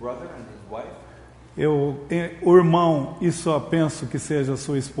 This brother and his wife. O irmão, e só penso que seja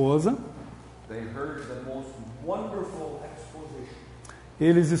sua esposa, They heard the most wonderful exposition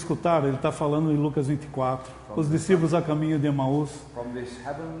eles escutaram, ele está falando em Lucas 24, os discípulos a caminho de Emaús, from this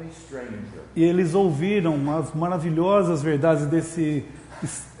heavenly stranger. e eles ouviram as maravilhosas verdades desse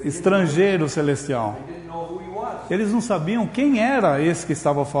estrangeiro celestial. They didn't know who he was. Eles não sabiam quem era esse que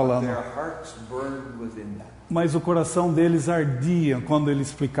estava falando, Their hearts burned within them. mas o coração deles ardia quando ele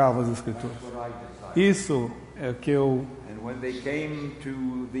explicava as Escrituras. That's what I desire. Isso é o que eu... And when they came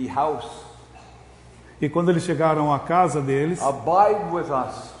to the house, E quando eles chegaram à casa deles, abide with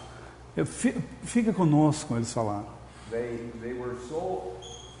us. fica conosco, eles falaram. They were so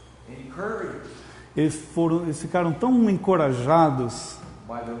encouraged Eles ficaram tão encorajados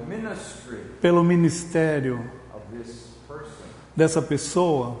by the ministry pelo ministério of this person dessa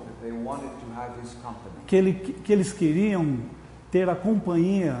pessoa that they wanted to have his company. que eles queriam ter a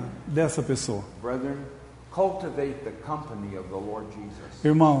companhia dessa pessoa. Brethren, cultivate the company of the Lord Jesus.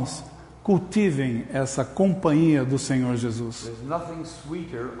 Irmãos, cultivem essa companhia do Senhor Jesus. There's nothing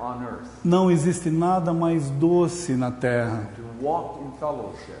sweeter on earth Não existe nada mais doce na terra to walk in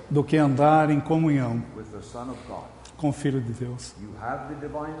fellowship do que andar em comunhão with the Son of God. com o Filho de Deus. You have the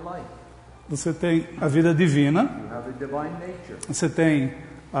divine life. Você tem a vida divina, You have a divine nature. você tem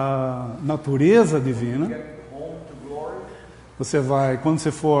a natureza divina. Get home to glory. Você vai, quando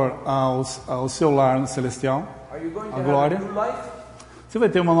você for ao seu lar celestial, Are you going to A have glória. a new life? você vai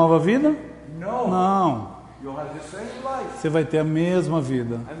ter uma nova vida? No. Não. You'll have the same life Você vai ter a mesma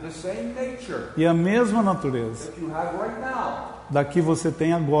vida and the same nature e a mesma natureza that you have right now. da que você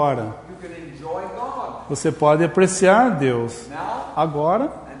tem agora. You can enjoy God Você pode apreciar Deus now agora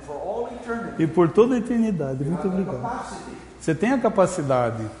and for all eternity. e por toda a eternidade. You Muito have the obrigado. capacity, Você tem a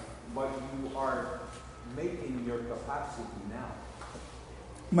capacidade, but you are making your capacity now.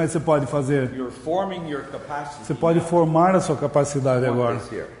 mas você pode fazer. You're forming your capacity. Você pode formar a sua capacidade now. agora. One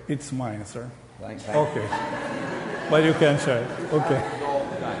is here. It's mine, sir. Thank you. Okay. But you can share. Okay. All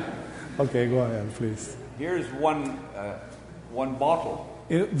the time. Okay, go ahead, please. Here's one bottle.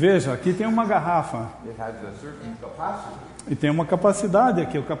 Veja, aqui tem uma garrafa It has a certain capacity. e tem uma capacidade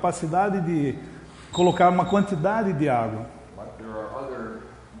aqui, a capacidade de colocar uma quantidade de água. But there are other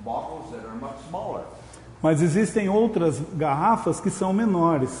bottles that are much smaller. Mas existem outras garrafas que são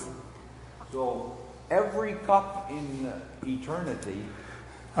menores. So every cup in eternity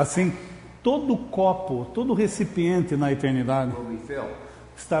Assim, todo copo, todo recipiente na eternidade will be filled,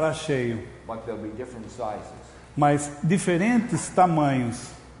 estará cheio, but there'll be different sizes. mas diferentes tamanhos.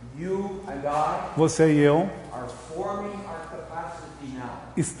 You and I Você e eu are forming our capacity now.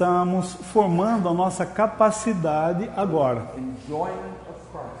 estamos formando a nossa capacidade agora, Enjoyment of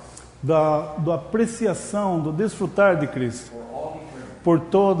Christ da apreciação, do desfrutar de Cristo for all eternity. por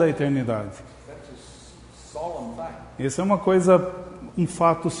toda a eternidade. That's a solemn fact. Isso é uma coisa, um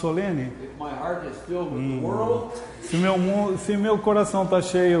fato solene. If my heart is filled with the world, Se meu coração está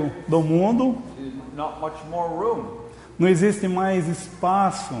cheio do mundo, there's not much more room. não existe mais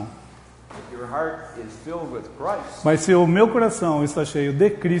espaço. If your heart is filled with Christ, Mas se o meu coração está cheio de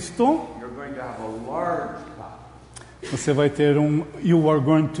Cristo, you're going to have a large cup. você vai ter You are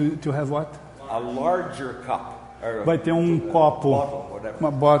going to have what? A larger cup. Or Vai ter um copo, bottle, whatever.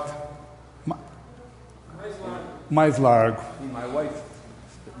 uma bota mais largo. See, my wife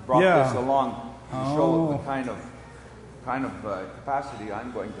brought Yeah. this along to show Oh. the kind of capacity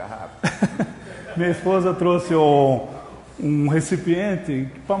I'm going to have. Minha esposa trouxe um recipiente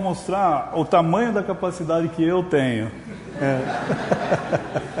para mostrar o tamanho da capacidade que eu tenho.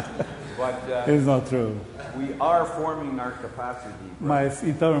 But It's not true. we are forming our capacity. Mas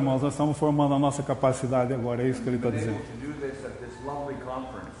então, irmãos, nós estamos formando a nossa capacidade agora, é isso que ele está We've been dizendo. able to do this at this lovely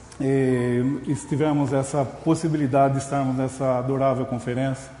conference. E se tivermos essa possibilidade de estarmos nessa adorável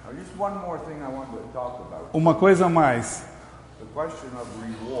conferência. Now, just one more thing I want to talk about: Uma coisa a mais, the question of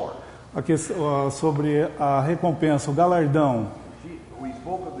reward. sobre a recompensa, o galardão. We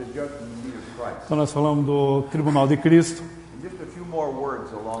spoke of the judgment seat of Christ. Então nós falamos do Tribunal de Cristo. And just a few more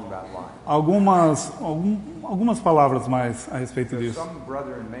words along that line. Algumas palavras mais a respeito Because disso. some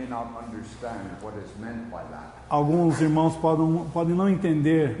brethren may not understand what is meant by that. Alguns irmãos podem não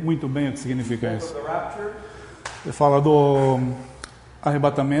entender muito bem o que significa So isso. the rapture, Ele fala do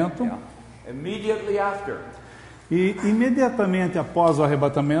arrebatamento. yeah. Immediately after E imediatamente após o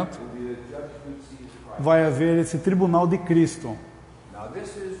arrebatamento will be the judgment seat of Christ. vai haver esse tribunal de Cristo. Now,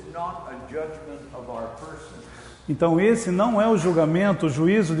 this is not a judgment of our persons. Então esse não é o julgamento, o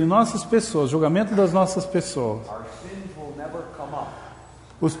juízo de nossas pessoas, julgamento das nossas pessoas. Our sins will never come up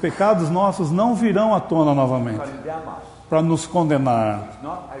Os pecados nossos não virão à tona to novamente condemn us. para nos condenar. It's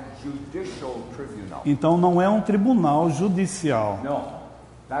not a judicial tribunal. Então não é um tribunal judicial. No.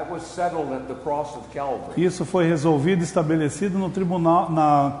 That was settled at the cross of Calvary. Isso foi resolvido e estabelecido no tribunal,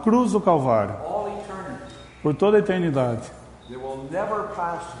 na cruz do Calvário, All eternity. por toda a eternidade. There will never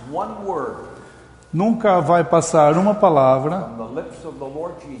pass one word Nunca vai passar uma palavra from the lips of the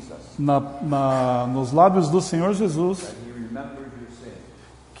Lord Jesus nos lábios do Senhor Jesus that He remembers your sins.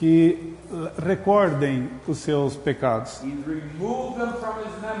 que recordem os seus pecados. He removed them from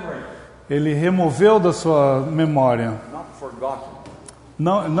His memory, Ele removeu da sua memória, not forgotten,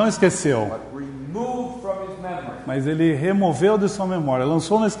 não esqueceu, but removed from His memory. mas ele removeu de sua memória,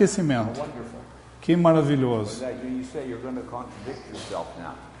 lançou no esquecimento. Wonderful. Que maravilhoso. That you say you're going to contradict yourself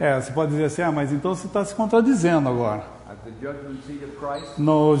now. Você pode dizer assim, mas então você está se contradizendo agora. At the judgment seat of Christ,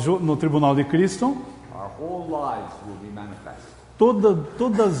 No tribunal de Cristo, our whole lives will be manifest.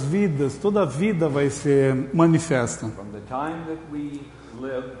 toda a vida vai ser manifesta. From the time that we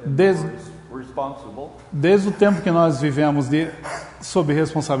live Des- and we're responsible, Desde o tempo que nós vivemos sob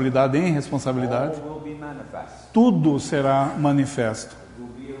responsabilidade, em responsabilidade, all will be manifest. tudo será manifesto. It will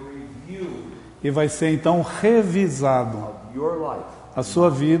be a review E vai ser então revisado of your life, a sua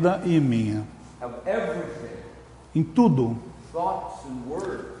vida e minha. of everything, Em tudo, thoughts and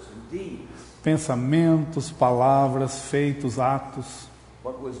words and deeds. pensamentos, palavras, feitos, atos,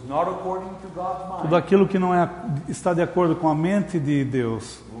 What was not according to God's tudo mind aquilo que não está de acordo com a mente de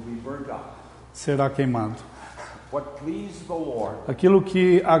Deus will be burnt up. será queimado. what pleased the Lord aquilo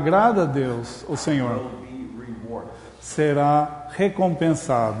que agrada a Deus, o Senhor, will be rewarded. será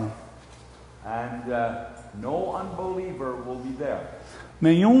recompensado. And no unbeliever will be there.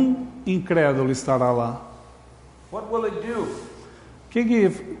 Nenhum incrédulo estará lá. What will it do? Que que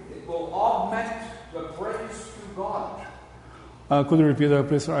It will augment the praise to God. could you repeat that,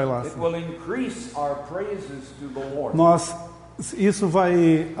 please? I lost It it. will increase our praises to the Lord. Isso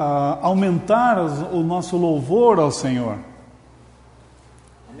vai aumentar o nosso louvor ao Senhor.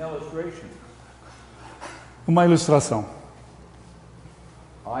 An illustration. Uma ilustração.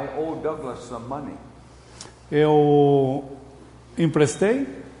 I owe Douglas some money. Eu emprestei.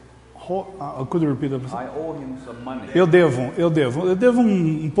 Could you repeat that, please? I owe him some money. Eu devo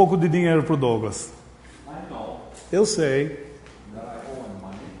um pouco de dinheiro para o Douglas. I know Eu sei. that I owe him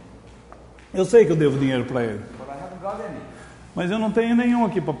money, Eu sei que eu devo dinheiro para ele. but I haven't got any. Mas eu não tenho nenhum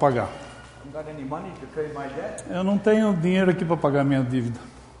aqui para pagar. I haven't got any money to pay my debt. Eu não tenho dinheiro aqui para pagar minha dívida.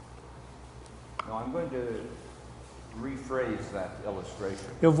 No, I'm going to rephrase that illustration.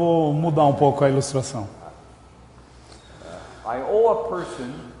 Eu vou mudar um pouco a ilustração. I owe a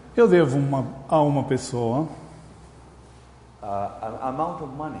person Eu devo a uma pessoa an amount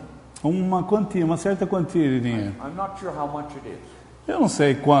of money. uma certa quantia de dinheiro. I'm not sure how much it is, Eu não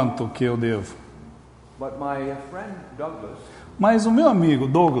sei quanto que eu devo. but my friend Douglas, Mas o meu amigo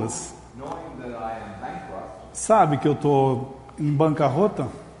Douglas knowing that I am bankrupt, sabe que eu estou em bancarrota.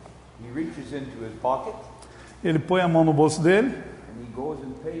 he reaches into his pocket Ele põe a mão no bolso dele and he goes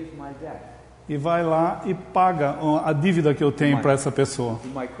and pays my debt e vai lá e paga a dívida que eu tenho para essa pessoa. to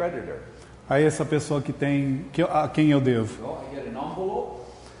my creditor. Aí essa pessoa a quem eu devo. So I get an envelope,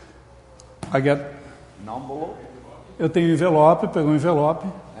 I get, eu tenho um envelope, pego um envelope,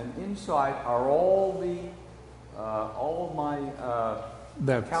 and inside are all my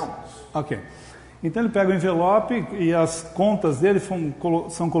débitos. accounts. Ok. Então ele pega o envelope e as contas dele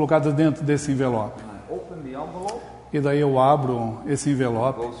são colocadas dentro desse envelope. And I open the envelope, E daí eu abro esse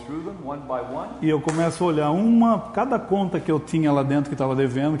envelope go through them one by one. e eu começo a olhar cada conta que eu tinha lá dentro que estava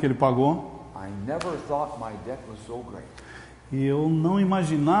devendo, que ele pagou. I never thought my debt was so great. E eu não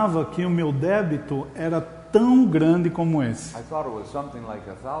imaginava que o meu débito era tão grande como esse. I thought it was something like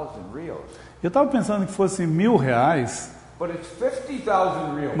 1,000 reals. Eu estava pensando que fosse R$1.000, But it's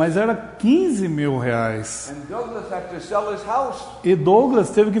 50,000 reals. mas era R$15.000. And Douglas had to sell his house E Douglas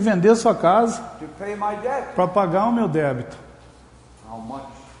teve que vender sua casa to pay my debt. para pagar o meu débito.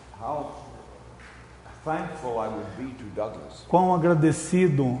 How thankful I would be to Douglas. Quão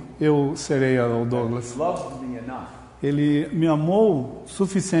agradecido eu serei ao Douglas. He loved me enough Ele me amou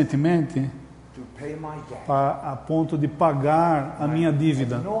suficientemente to pay my debt. a ponto de pagar a minha I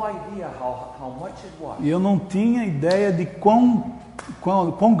dívida. had no idea how much it was. E eu não tinha ideia de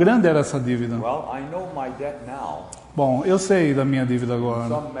quão grande era essa dívida. Well, I know my debt now, Bom, eu sei da minha dívida in agora,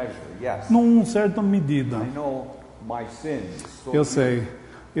 some measure, yes. num certa medida. I know my sins. So Eu sei.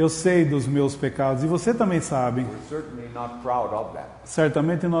 Eu sei dos meus pecados. E você também sabe. we're certainly not proud of that.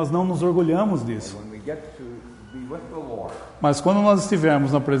 Certamente nós não nos orgulhamos disso. When we get to be with the Lord, Mas quando nós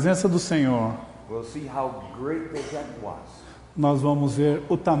estivermos na presença do Senhor, we'll see how great the debt was. nós vamos ver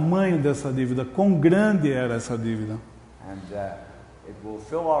o tamanho dessa dívida, quão grande era essa dívida. And it will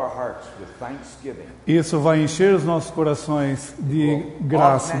fill our hearts with thanksgiving. Isso vai encher os nossos corações de Will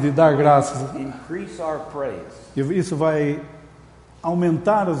graça, de dar graças. increase our praise E isso vai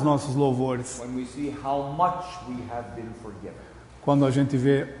aumentar os nossos louvores. when we see how much we have been forgiven. Quando a gente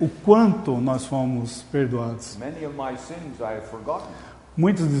vê o quanto nós fomos perdoados. Many of my sins I have forgotten.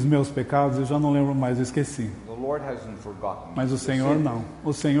 Muitos dos meus pecados eu já não lembro mais, eu esqueci. The Lord hasn't forgotten. Mas o the Senhor sins. não.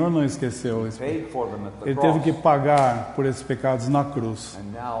 O Senhor não esqueceu. Paid for them at the Ele cross. teve que pagar por esses pecados na cruz.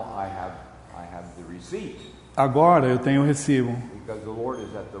 And now I have the receipt Agora eu tenho o recibo, because the Lord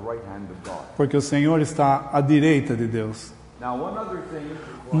is at the right hand of God. porque o Senhor está à direita de Deus. Now one other thing,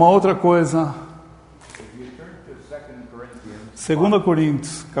 Uma outra coisa, if you turn to 2 Corinthians 2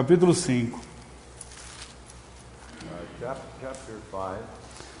 Coríntios, capítulo 5. chapter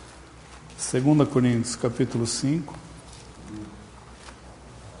 5, 2 Coríntios, capítulo 5,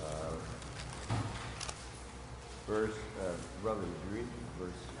 verse, brother, would you read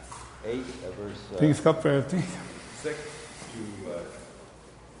verse 8, verse tem que ficar perto, hein? 6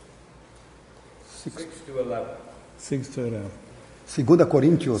 to 11. 6 to 11. 2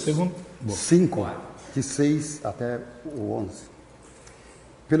 Coríntios Segundo- Bom. 5, de 6 até o 11.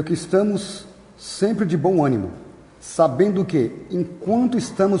 Pelo que estamos sempre de bom ânimo, sabendo que, enquanto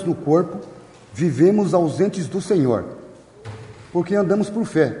estamos no corpo, vivemos ausentes do Senhor, porque andamos por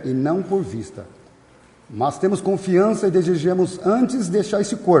fé e não por vista. Mas temos confiança e desejamos antes deixar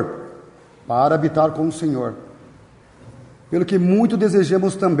esse corpo, para habitar com o Senhor. pelo que muito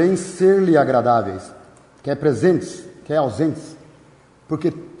desejamos também ser-lhe agradáveis, quer presentes, quer ausentes, porque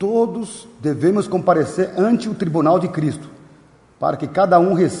todos devemos comparecer ante o tribunal de Cristo, para que cada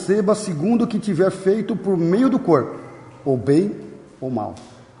um receba segundo o que tiver feito por meio do corpo, ou bem ou mal.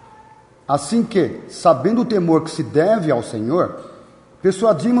 Assim que, sabendo o temor que se deve ao Senhor,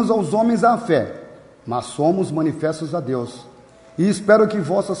 persuadimos aos homens a fé, mas somos manifestos a Deus. E espero que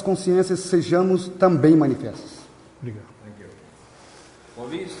vossas consciências sejamos também manifestas. Obrigado. Thank you. Well,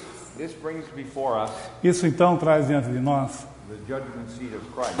 this brings before us Isso então traz diante de nós the judgment seat of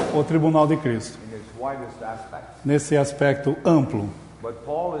Christ o tribunal de Cristo, in its widest aspect. nesse aspecto amplo. But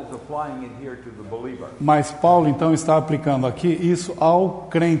Paul is applying it here to the believer. Mas Paulo então está aplicando aqui isso ao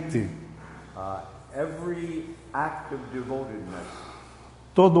crente. Every act of devotedness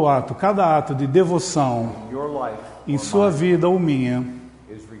Todo ato, cada ato de devoção in your life em or sua mine vida ou minha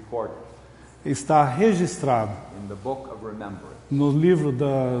is recorded está registrado in the book of remembrance. no livro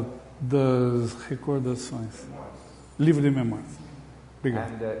das recordações, livro de memórias.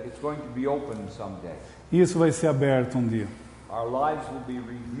 Obrigado. And it's going to be opened someday. Isso vai ser aberto um dia. Our lives will be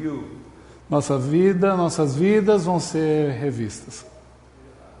reviewed. Nossas vidas vão ser revistas.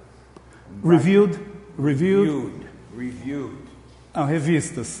 Reviewed. Reviewed.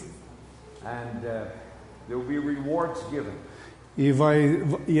 Revistas. And there will be rewards given.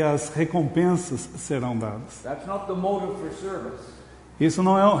 E as recompensas serão dadas. That's not the motive for service. Isso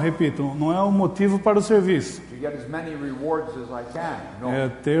não é, repito, não é o motivo para o serviço. To get as many rewards as I can. No. É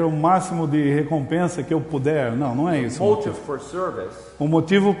ter o máximo de recompensa que eu puder. Não é isso. The motive for service. O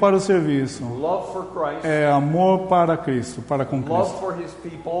motivo para o serviço Love for Christ. é amor para Cristo, para com Love Cristo. for His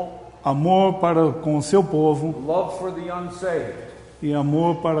people. Amor para com o seu povo Love for the unsaved. e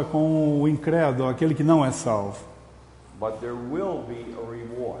amor para com o incrédulo, aquele que não é salvo. But there will be a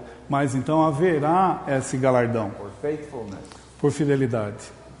reward Mas então haverá esse galardão for faithfulness. por fidelidade.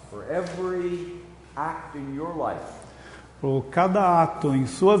 For every act in your life Por cada ato em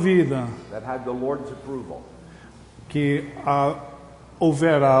sua vida that had the Lord's approval. que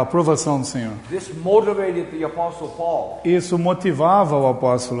houver a aprovação do Senhor. This motivated the Apostle Paul Isso motivava o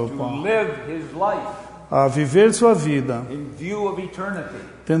apóstolo to Paulo live his life a viver sua vida in view of eternity,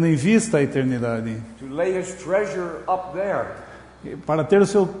 tendo em vista a eternidade, to lay his treasure up there, para ter o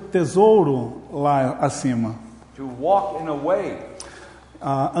seu tesouro lá acima, to walk in a way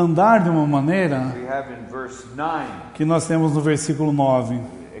a andar de uma maneira we have in verse 9, que nós temos no versículo 9,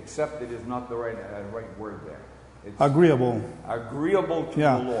 except it is not the right word there. It's agreeable. agreeable to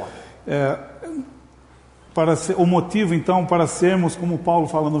Yeah. the Lord. O motivo então para sermos, como Paulo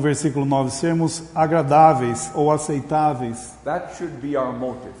fala no versículo 9, sermos agradáveis ou aceitáveis. That should be our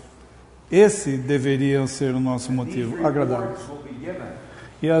motive. Esse deveria ser o nosso These motivo, agradável. rewards will be given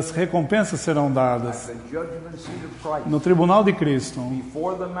E as recompensas serão at dadas the judgment seat of Christ, no tribunal de Cristo,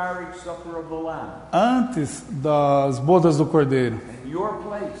 before the marriage supper of the Lamb, antes das bodas do Cordeiro. in your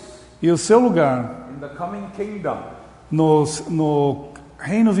place, E o seu lugar in the coming kingdom, no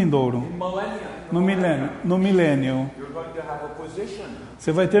reino vindouro, in millennium, no milênio, you're going to have a position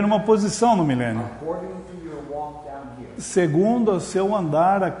você vai ter uma posição no milênio, according to your walk down here. segundo o seu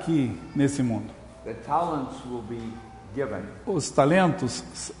andar aqui nesse mundo. The talents will be given, Os talentos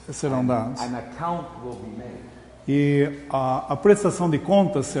serão dados an account will be made. e a prestação de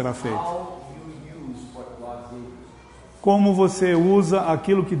contas será feita. How you use what God gave you. Como você usa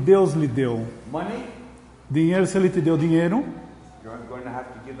aquilo que Deus lhe deu. Money, Dinheiro, se Ele te deu dinheiro, you're going to have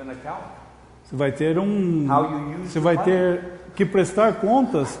to give an account. você vai ter How you use você vai the ter que prestar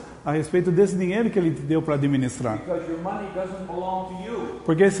contas a respeito desse dinheiro que Ele te deu para administrar. Because your money doesn't belong to you.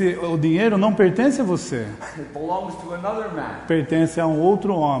 Porque o dinheiro não pertence a você, It belongs to another man. pertence a um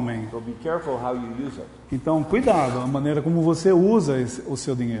outro homem. So be careful how you use it. Então, cuidado, a maneira como você usa o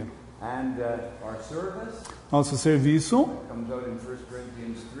seu dinheiro. And our service Nosso serviço, comes out in 1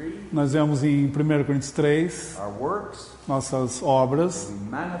 Corinthians 3. nós vemos em 1 Coríntios 3, Our works nossas obras will be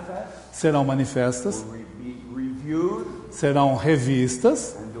manifest, serão manifestas, will be reviewed, serão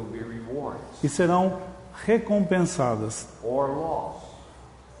revistas and there will be rewards e serão recompensadas or loss.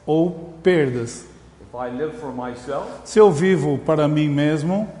 ou perdas. If I live for myself, Se eu vivo para mim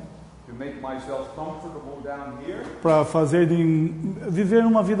mesmo, to make myself comfortable down here, para viver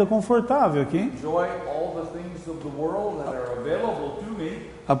uma vida confortável aqui, enjoy all the things of the world that are available to me,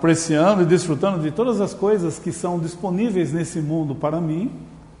 apreciando e desfrutando de todas as coisas que são disponíveis nesse mundo para mim,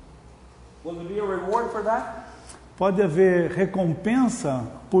 will there be a reward for that? pode haver recompensa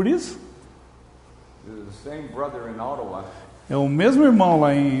por isso? The same brother in Ottawa, É o mesmo irmão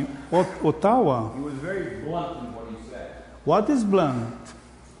lá em Ottawa. he was very blunt in what he said. What is blunt?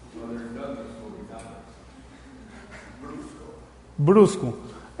 Brother Douglas will be Douglas. brusco.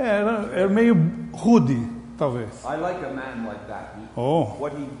 Era meio rude, talvez. I like a man like that. Oh.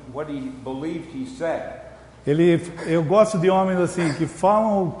 What he believed he said. Eu gosto de homens assim, que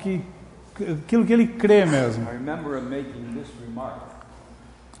falam aquilo que ele crê mesmo. I remember him making this remark.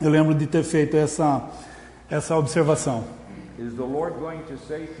 Eu lembro de ter feito essa observação. Is the Lord going to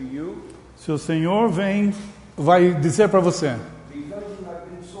say to you, Se o Senhor vai dizer para você, because you have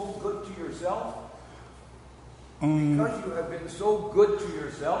been so good to yourself, because you have been so good to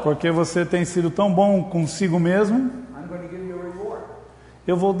yourself, porque você tem sido tão bom consigo mesmo, I'm going to give you a reward.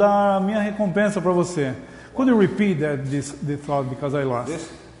 eu vou dar a minha recompensa para você. Could you repeat this thought because I lost?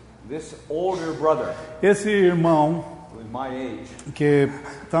 This older brother Esse irmão with my age que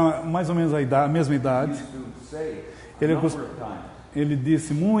está mais ou menos a mesma idade, used to say a Ele number cos- of times, ele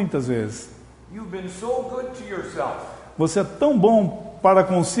disse muitas vezes: you've been so good to yourself, você é tão bom para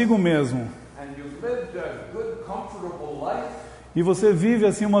consigo mesmo and you've lived a good, comfortable life. e você vive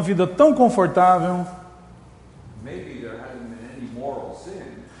assim uma vida tão confortável, Maybe there hasn't been any moral sin,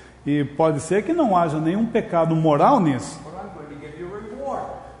 e pode ser que não haja nenhum pecado moral nisso, but I'm going to give you a reward.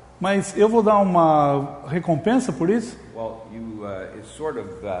 mas eu vou dar uma recompensa por isso? Well, it's sort of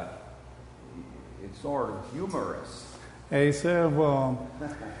humorous. Isso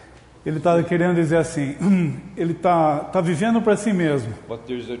ele está querendo dizer assim, ele está vivendo para si mesmo. But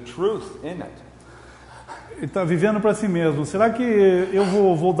there's a truth in it. Ele está vivendo para si mesmo. Será que eu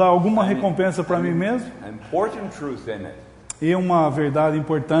vou dar alguma recompensa para mim mesmo? An important truth in it. E uma verdade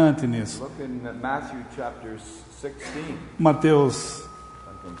importante nisso. Look in Matthew chapter 16. Mateus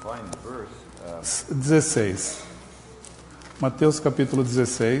I can find the verse. 16. Mateus capítulo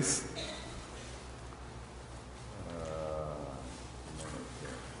 16.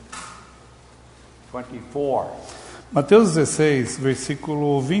 24. Mateus 16,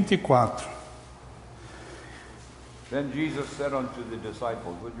 versículo 24. Then Jesus said unto the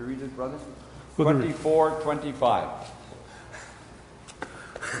disciples, would you read it, brother? Would you read? 24:25.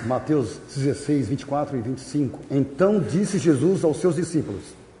 Mateus 16, 24 e 25. Então disse Jesus aos seus discípulos: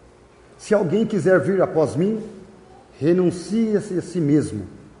 Se alguém quiser vir após mim, renuncie-se a si mesmo,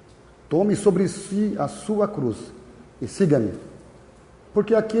 tome sobre si a sua cruz e siga-me.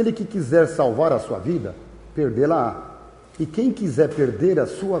 Porque aquele que quiser salvar a sua vida, perdê-la-á. E quem quiser perder a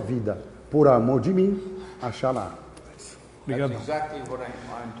sua vida por amor de mim, achá-la. Obrigado. That's exactly what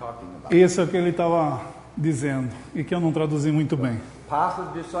I'm talking about. Isso é o que ele estava dizendo e que eu não traduzi muito bem. Path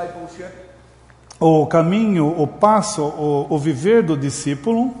of discipleship O caminho, o passo, o viver do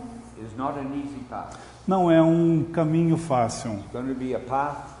discípulo is not an easy path. não é um caminho fácil. It's going to be a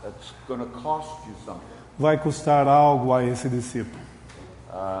path that's going to cost you something. Vai custar algo a esse discípulo.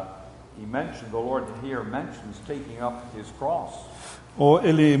 The Lord here mentions taking up his cross.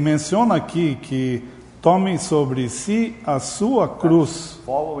 Ele menciona aqui que tome sobre si a sua cruz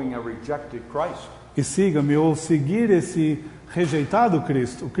Following a rejected Christ e siga-me, ou seguir esse rejeitado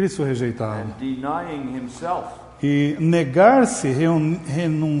Cristo, o Cristo rejeitado. and denying himself. E negar-se,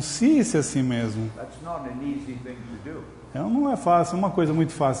 renuncie-se a si mesmo. That's not an easy thing to do. Não é fácil, é uma coisa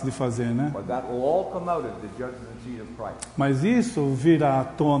muito fácil de fazer, né? But that will all come out of the judgment seat of Christ. Mas isso virá à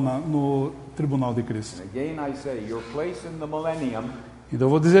tona no tribunal de Cristo. And again I say, your place in the millennium, Então eu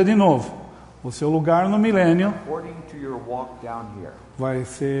vou dizer de novo, o seu lugar no milênio according to your walk down here. vai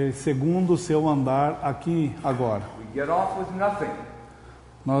ser segundo o seu andar aqui agora. We get off with nothing.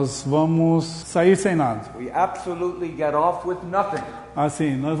 Nós vamos sair sem nada. We absolutely get off with nothing.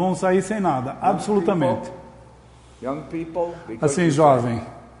 Assim, nós vamos sair sem nada, absolutamente. Young people, because Assim, jovem,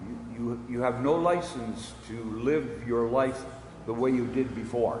 you have no license to live your life the way you did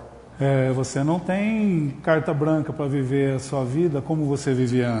before. você não tem carta branca para viver a sua vida como você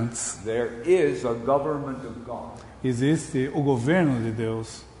vivia antes. There is a government of God. Existe o governo de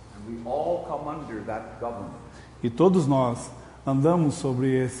Deus And we all come under that government. e todos nós andamos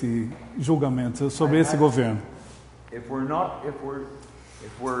sobre esse julgamento, sobre esse governo. If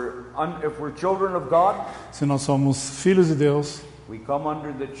we're children of God, Se nós somos filhos de Deus, we come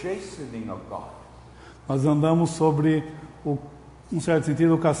under the chastening of God. nós andamos sobre, um certo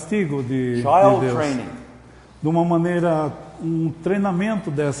sentido, o castigo de Child Deus. training, De uma maneira, um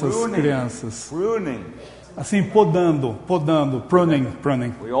treinamento dessas crianças. pruning. Assim, podando, pruning.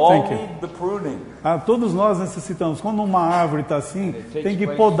 We all Thank you. need the pruning. Todos nós necessitamos. Quando uma árvore está assim, takes tem que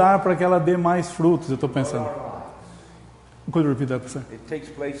place- podar para que ela dê mais frutos, eu estou pensando. Could you repeat that, professor? It takes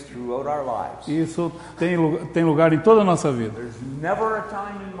place throughout our lives. Isso tem lugar em toda a nossa vida. There's never a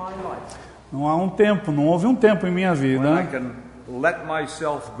time in my life Não houve um tempo em minha when I vida can let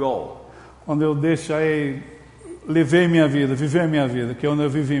myself go. quando eu levei minha vida, viver minha vida, que é onde eu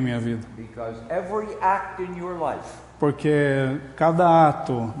vivi minha vida. Because every act in your life porque cada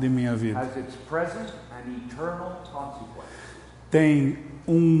ato de minha vida has its present and eternal consequence. tem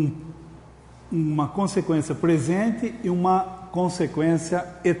uma consequência presente e uma consequência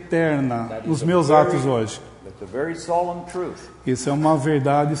eterna nos meus atos hoje. That's a very solemn truth. Isso é uma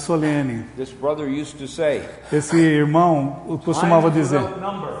verdade solene. This brother used to say, Esse irmão costumava "Time dizer: without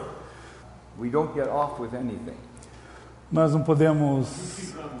number. We don't get off with anything. nós não podemos,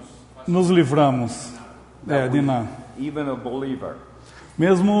 nos livramos de nada. Even a believer,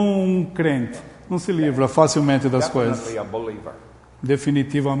 Mesmo um crente não se livra facilmente das coisas. definitely a believer,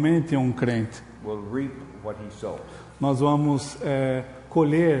 Definitivamente um crente. will reap what he sows." Nós vamos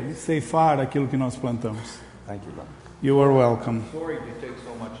colher, ceifar aquilo que nós plantamos. Thank you, brother. You are welcome. Sorry to take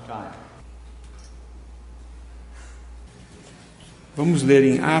so much time. Vamos ler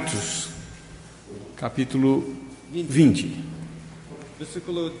em Atos, capítulo 20.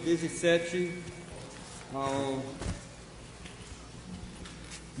 Versículo 17 ao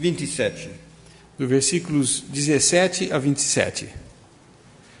 27. Do versículos 17 a 27.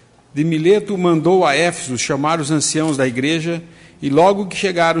 De Mileto mandou a Éfeso chamar os anciãos da igreja, e logo que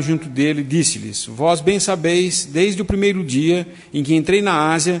chegaram junto dele, disse-lhes: Vós bem sabeis, desde o primeiro dia em que entrei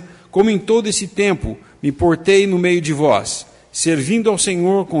na Ásia, como em todo esse tempo me portei no meio de vós, servindo ao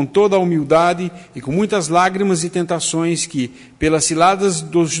Senhor com toda a humildade e com muitas lágrimas e tentações que, pelas ciladas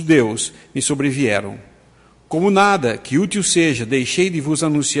dos judeus, me sobrevieram. Como nada que útil seja, deixei de vos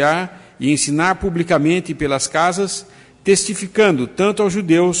anunciar e ensinar publicamente pelas casas, testificando tanto aos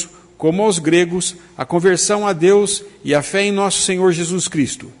judeus como aos gregos a conversão a Deus e a fé em nosso Senhor Jesus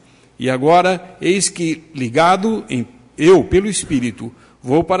Cristo. E agora, eis que, ligado eu pelo Espírito,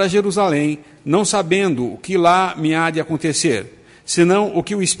 vou para Jerusalém, não sabendo o que lá me há de acontecer, senão o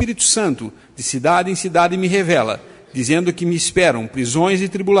que o Espírito Santo, de cidade em cidade, me revela, dizendo que me esperam prisões e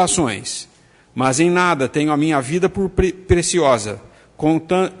tribulações. Mas em nada tenho a minha vida por preciosa,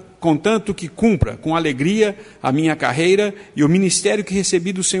 contanto que cumpra com alegria a minha carreira e o ministério que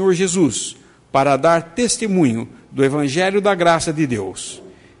recebi do Senhor Jesus, para dar testemunho do Evangelho da graça de Deus.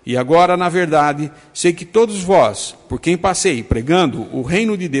 E agora, na verdade, sei que todos vós, por quem passei pregando o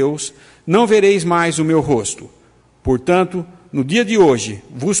reino de Deus, não vereis mais o meu rosto. Portanto, no dia de hoje,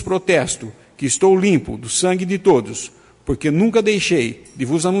 vos protesto que estou limpo do sangue de todos, porque nunca deixei de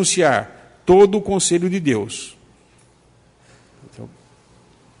vos anunciar todo o conselho de Deus.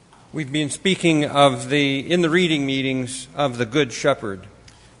 We've been speaking of in the reading meetings of the Good Shepherd.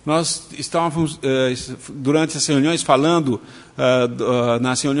 Nós estávamos, durante as reuniões, falando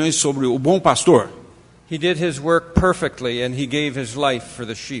nas reuniões sobre o bom pastor. He did his work perfectly and he gave his life for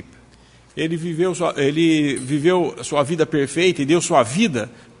the sheep. Ele viveu sua vida perfeita e deu sua vida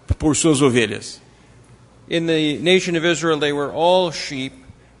por suas ovelhas. In the nation of Israel, they were all sheep,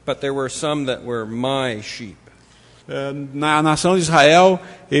 but there were some that were my sheep. Na nação de Israel,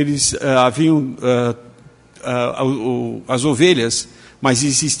 eles haviam as ovelhas, mas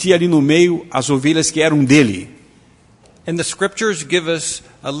existia ali no meio as ovelhas que eram dele. And the scriptures give us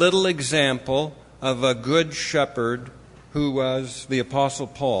a little example of a good shepherd who was the Apostle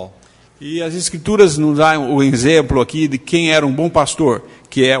Paul. E as escrituras nos dão o exemplo aqui de quem era um bom pastor,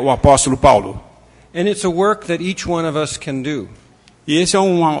 que é o apóstolo Paulo. And it's a work that each one of us can do. E esse é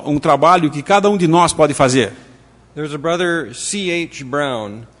um trabalho que cada um de nós pode fazer. There's a brother, C.H.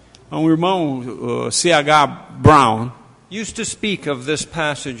 Brown, Um irmão, C.H. Brown, used to speak of this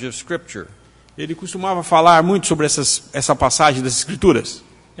passage of Scripture. ele costumava falar muito sobre essa passagem das escrituras.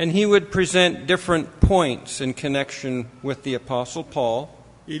 And he would present different points in connection with the Apostle Paul.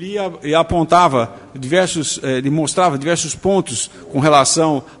 Ele apontava ele mostrava diversos pontos com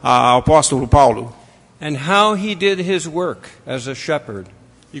relação ao apóstolo Paulo. And how he did his work as a shepherd.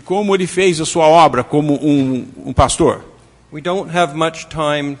 E como ele fez a sua obra como um pastor. We don't have much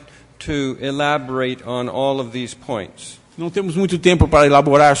time to elaborate on all of these points. Não temos muito tempo para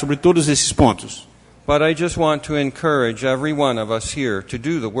elaborar sobre todos esses pontos. But I just want to encourage every one of us here to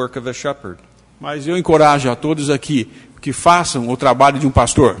do the work of a shepherd. Mas eu encorajo a todos aqui que façam o trabalho de um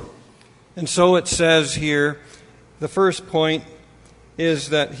pastor. And so it says here, the first point is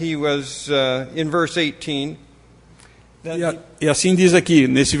that he was, in verse 18, E assim diz aqui,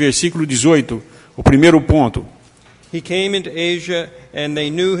 nesse versículo 18, o primeiro ponto. he came into Asia and they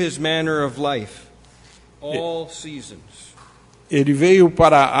knew his manner of life, all seasons. Ele veio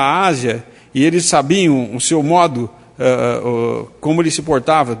para a Ásia e eles sabiam o seu modo, como ele se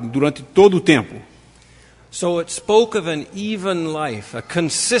portava durante todo o tempo. So it spoke of an even life, a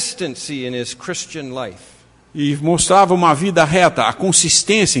consistency in his Christian life. E mostrava uma vida reta, a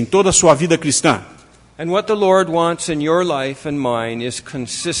consistência em toda a sua vida cristã. And what the Lord wants in your life and mine is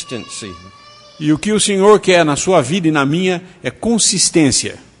consistency. E o que o Senhor quer na sua vida e na minha é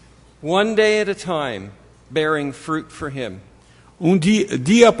consistência. One day at a time, bearing fruit for Him.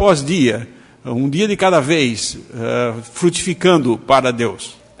 Dia após dia, um dia de cada vez, frutificando para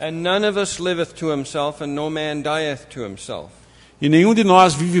Deus. And none of us liveth to himself, and no man dieth to himself. E nenhum de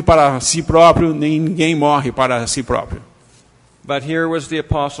nós vive para si próprio, nem ninguém morre para si próprio. But here was the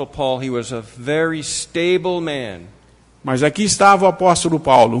Apostle Paul. He was a very stable man. Mas aqui estava o apóstolo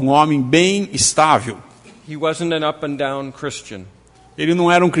Paulo, um homem bem estável. He wasn't an up and down Christian. Ele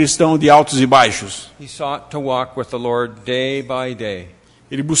não era um cristão de altos e baixos. He sought to walk with the Lord day by day.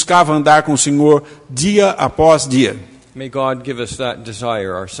 Ele buscava andar com o Senhor dia após dia. May God give us that desire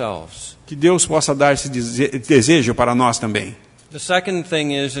ourselves. Que Deus possa dar esse desejo para nós também. The second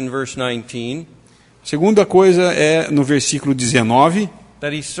thing is in verse 19, Segunda coisa é no versículo 19,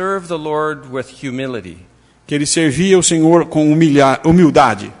 that he served the Lord with humility. que ele servia o Senhor com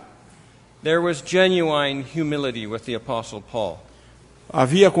humildade. There was genuine humility with the Apostle Paul.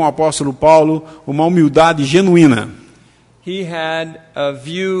 Havia com o apóstolo Paulo uma humildade genuína. He had a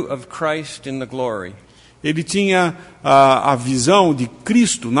view of Christ in the glory. Ele tinha a visão de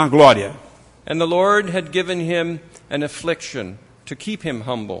Cristo na glória. And the Lord had given him an affliction to keep him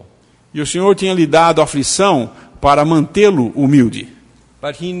humble. E o Senhor tinha lhe dado aflição para mantê-lo humilde.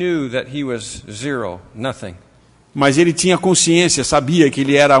 But he knew that he was zero, nothing. Mas ele tinha consciência, sabia que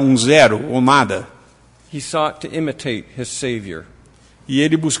ele era um zero ou nada. He sought to imitate his Savior. E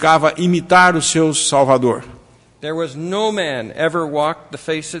ele buscava imitar o seu Salvador. There was no man ever walked the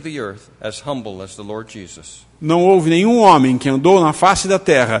face of the earth as humble as the Lord Jesus. Não houve nenhum homem que andou na face da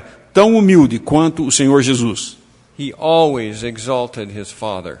terra tão humilde quanto o Senhor Jesus. He always exalted his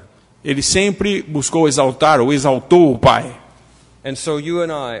Father. Ele sempre buscou exaltar ou exaltou o Pai. And so you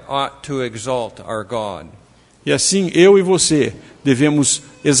and I ought to exalt our God. E assim eu e você devemos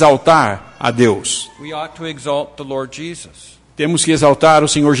exaltar a Deus. We ought to exalt the Lord Jesus. Temos que exaltar o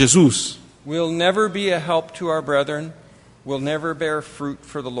Senhor Jesus. We'll never be a help to our brethren. We'll never bear fruit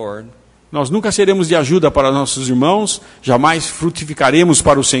for the Lord. Nós nunca seremos de ajuda para nossos irmãos, jamais frutificaremos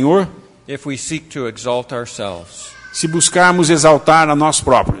para o Senhor, If we seek to exalt ourselves. se buscarmos exaltar a nós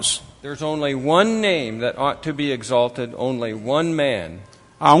próprios. There's only one name that ought to be exalted, only one man.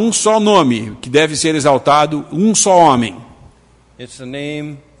 Há um só nome que deve ser exaltado, um só homem. It's the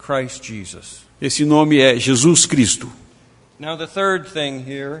name Christ Jesus. Esse nome é Jesus Cristo. Now the third thing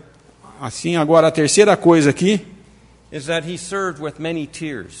here Assim, agora a terceira coisa aqui is that he served with many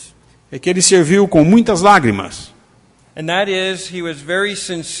tears. é que ele serviu com muitas lágrimas. And that is, he was very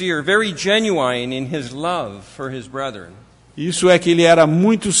sincere, very genuine in his love for his brethren. Isso é que ele era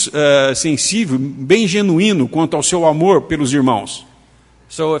muito sensível, bem genuíno quanto ao seu amor pelos irmãos.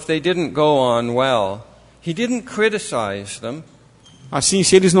 So if they didn't go on well, he didn't criticize them. Assim,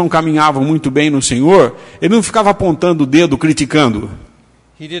 se eles não caminhavam muito bem no Senhor, ele não ficava apontando o dedo, criticando.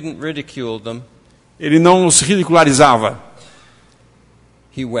 He didn't ridicule them. Ele não os ridicularizava.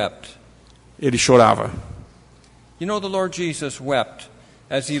 He wept. Ele chorava. You know, the Lord Jesus wept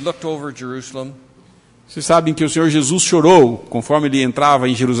as he looked over Jerusalem. Vocês sabem que o Senhor Jesus chorou conforme ele entrava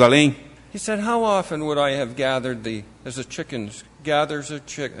em Jerusalém? He said, "How often would I have gathered thee as a chicken gathers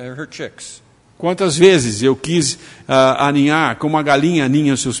her chicks? Quantas vezes eu quis aninhar como uma galinha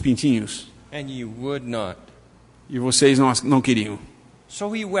aninha os seus pintinhos? And you would not." E vocês não queriam.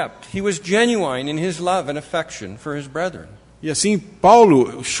 So he wept. He was genuine in his love and affection for his brethren. E assim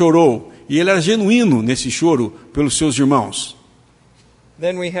Paulo chorou, e ele era genuíno nesse choro pelos seus irmãos.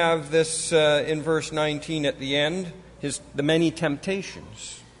 Then we have this in verse 19 at the end, the many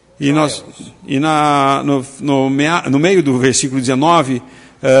temptations. No meio do versículo 19,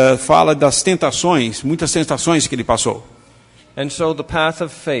 fala das tentações, muitas tentações que ele passou. And so the path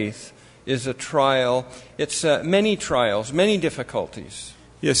of faith is a trial. It's many trials, many difficulties.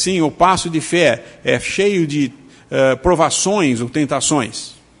 E assim, o passo de fé é cheio de provações ou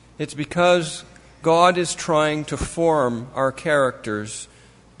tentações. It's because God is trying to form our characters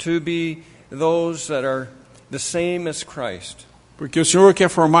to be those that are the same as Christ. Porque o Senhor quer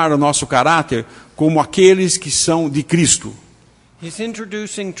formar o nosso caráter como aqueles que são de Cristo. He's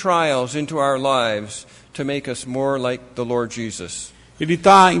introducing trials into our lives to make us more like the Lord Jesus. Ele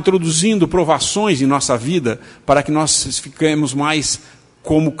está introduzindo provações em nossa vida para que nós fiquemos mais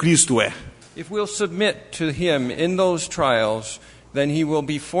como Cristo é. If we'll submit to Him in those trials, then He will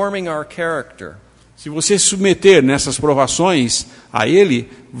be forming our character. Se você se submeter nessas provações a Ele,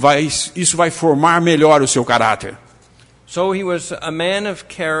 isso vai formar melhor o seu caráter. So he was a man of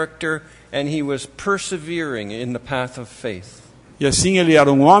character, and he was persevering in the path of faith. E assim ele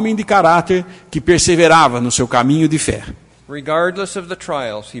era um homem de caráter que perseverava no seu caminho de fé. Regardless of the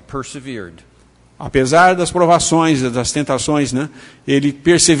trials, he persevered. Apesar das provações, das tentações, né, ele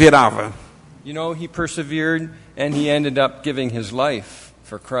perseverava. You know, he persevered and he ended up giving his life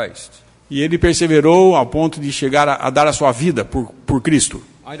for Christ. E ele perseverou ao ponto de chegar a dar a sua vida por Cristo.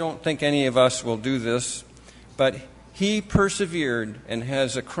 I don't think any of us will do this, but he persevered and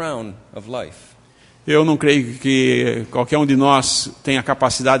has a crown of life. Eu não creio que qualquer um de nós tenha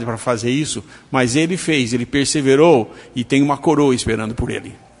capacidade para fazer isso, mas ele fez, ele perseverou e tem uma coroa esperando por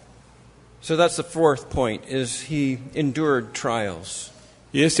ele. So that's the fourth point, is he endured trials.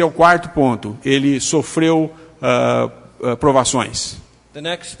 Esse é o quarto ponto. Ele sofreu provações. The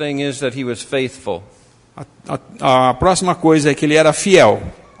next thing is that he was faithful. A próxima coisa é que ele era fiel.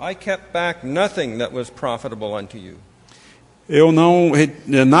 I kept back nothing that was profitable unto you. Eu não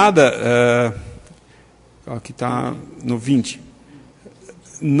nada aqui está no 20.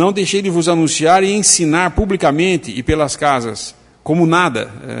 Não deixei de vos anunciar e ensinar publicamente e pelas casas, como nada.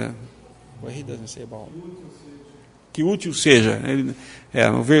 Que útil seja.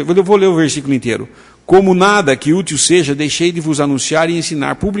 Eu vou ler o versículo inteiro. Como nada que útil seja, deixei de vos anunciar e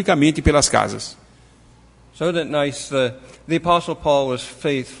ensinar publicamente pelas casas. So that nice, the Apostle Paul was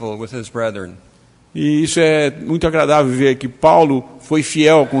faithful with his brethren. E isso é muito agradável ver que Paulo foi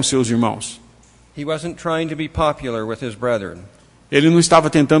fiel com seus irmãos. He wasn't trying to be popular with his brethren. Ele não estava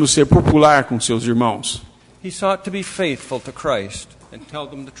tentando ser popular com seus irmãos. He sought to be faithful to Christ and tell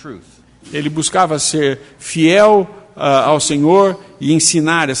them the truth. Ele buscava ser fiel ao Senhor e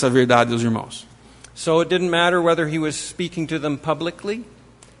ensinar essa verdade aos irmãos. So it didn't matter whether he was speaking to them publicly,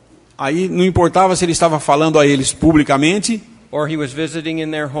 Aí não importava se ele estava falando a eles publicamente or he was visiting in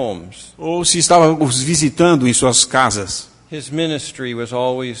their homes. ou se estava os visitando em suas casas. His ministry was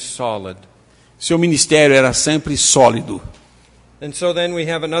always solid. Seu ministério era sempre sólido. And so then we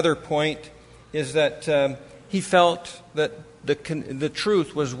have another point, is that he felt that the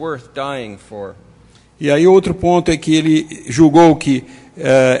truth was worth dying for. E aí outro ponto é que ele julgou que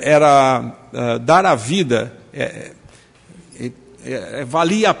dar a vida,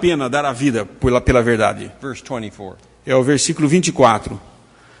 valia a pena dar a vida pela verdade. Verse 24. É o versículo 24.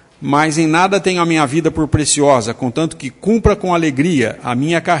 Mas em nada tenho a minha vida por preciosa, contanto que cumpra com alegria a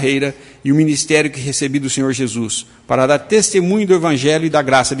minha carreira e o ministério que recebi do Senhor Jesus, para dar testemunho do Evangelho e da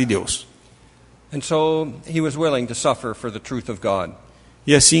graça de Deus. And so he was willing to suffer for the truth of God.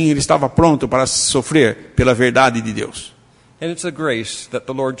 E assim ele estava pronto para sofrer pela verdade de Deus. And it's a grace that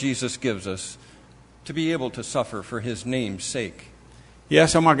the Lord Jesus gives us to be able to suffer for his name's sake. E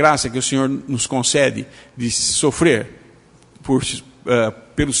essa é uma graça que o Senhor nos concede de sofrer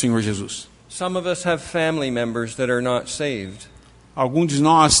pelo Senhor Jesus. Some of us have family members that are not saved. Alguns de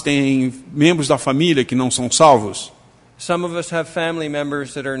nós têm membros da família que não são salvos. Some of us have family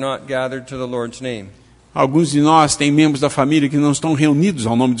members that are not gathered to the Lord's name. Alguns de nós têm membros da família que não estão reunidos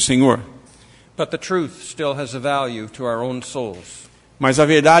ao nome do Senhor. But the truth still has a value to our own souls. Mas a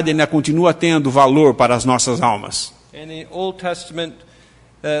verdade ainda continua tendo valor para as nossas almas. In the Old Testament,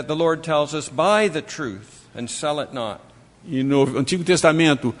 the Lord tells us, buy the truth and sell it not. E no Antigo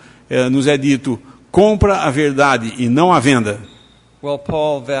Testamento nos é dito, compra a verdade e não a venda. Well,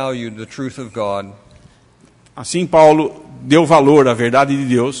 Paul valued the truth of God. Assim Paulo deu valor à verdade de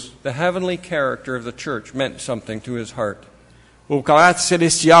Deus. The heavenly character of the church meant something to his heart. O caráter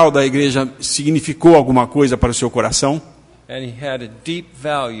celestial da igreja significou alguma coisa para o seu coração. And he had a deep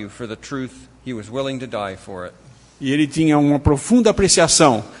value for the truth. He was willing to die for it. E ele tinha uma profunda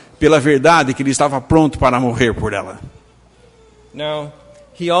apreciação pela verdade que ele estava pronto para morrer por ela. Now,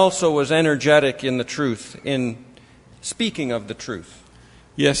 he also was energetic in the truth, in speaking of the truth.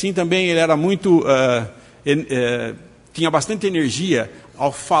 E assim também ele era muito tinha bastante energia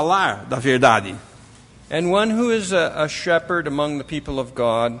ao falar da verdade. And one who is a shepherd among the people of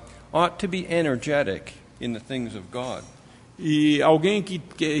God ought to be energetic in the things of God. E alguém que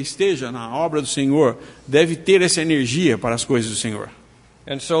esteja na obra do Senhor deve ter essa energia para as coisas do Senhor.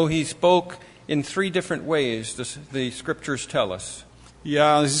 And so he spoke in three different ways, the scriptures tell us. E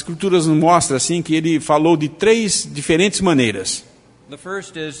as escrituras nos mostram assim que ele falou de três diferentes maneiras. The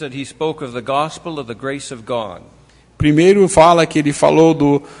first is that he spoke of the gospel of the grace of God. Primeiro fala que ele falou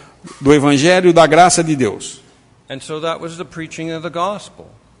do evangelho da graça de Deus. And so that was the preaching of the gospel.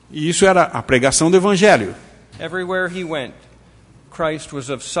 E isso era a pregação do evangelho. Everywhere he went, Christ was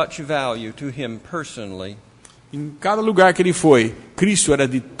of such value to him personally. Em cada lugar que ele foi, Cristo era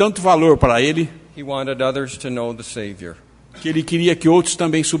de tanto valor para ele, He wanted others to know the Savior. que ele queria que outros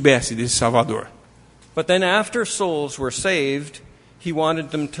também soubessem desse Salvador. But then after souls were saved, he wanted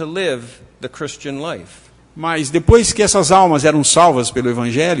them to live the Christian life. Mas depois que essas almas eram salvas pelo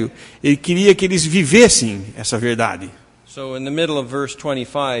evangelho, ele queria que eles vivessem essa verdade. So in the middle of verse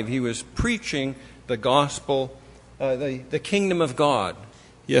 25, he was preaching the gospel, the kingdom of God.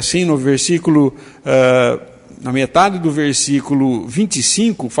 E assim no versículo, na metade do versículo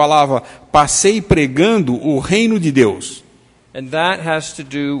 25, falava: passei pregando o reino de Deus. And that has to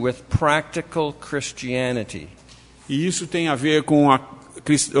do with practical Christianity. E isso tem a ver com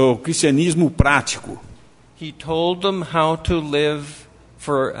o cristianismo prático. He told them how to live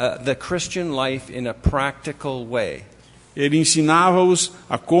for the Christian life in a practical way. Ele ensinava-os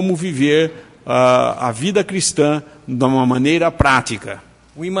a como viver a vida cristã de uma maneira prática.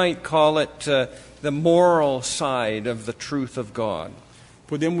 We might call it the moral side of the truth of God.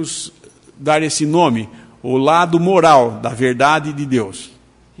 Podemos dar esse nome, o lado moral da verdade de Deus.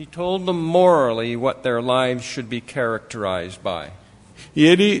 He told them morally what their lives should be characterized by. E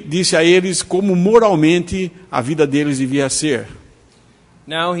ele disse a eles como moralmente a vida deles devia ser.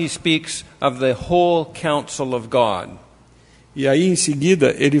 Now he speaks of the whole counsel of God. E aí em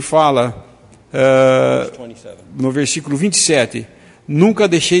seguida ele fala, Verse 27. no versículo 27, nunca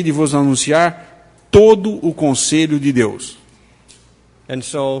deixei de vos anunciar todo o conselho de Deus. And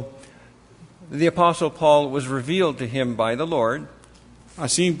so the Apostle Paul was revealed to him by the Lord.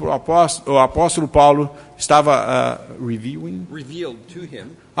 Assim, o apóstolo Paulo estava Revealed to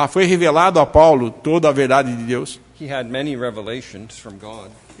him. foi revelado a Paulo toda a verdade de Deus. He had many revelations from God.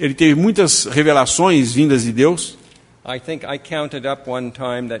 Ele teve muitas revelações vindas de Deus. I think I counted up one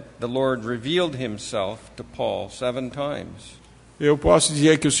time that the Lord revealed himself to Paul 7 times. Eu posso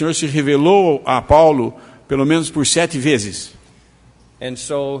dizer que o Senhor se revelou a Paulo pelo menos por 7 vezes. And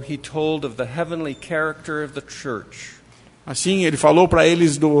so he told of the heavenly character of the church. Assim, ele falou para ele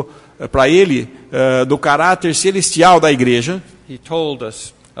do caráter celestial da igreja. He told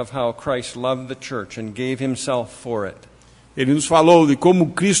us of how Christ loved the church and gave himself for it. Ele nos falou de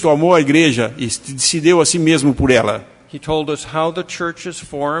como Cristo amou a igreja e se deu a si mesmo por ela. He told us how the church is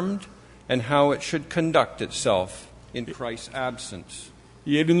formed and how it should conduct itself in Christ's absence.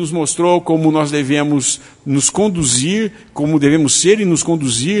 E ele nos mostrou como nós devemos nos conduzir, como devemos ser e nos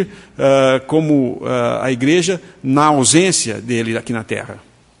conduzir como a igreja na ausência dele aqui na terra.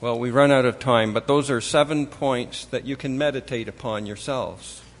 Well, we run out of time, but those are 7 points that you can meditate upon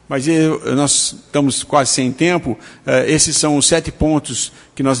yourselves. Mas nós estamos quase sem tempo. Esses são os 7 pontos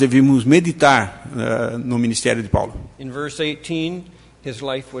que nós devemos meditar no ministério de Paulo. In verse 18, his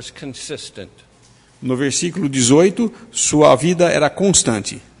life was consistent. No versículo 18, sua vida era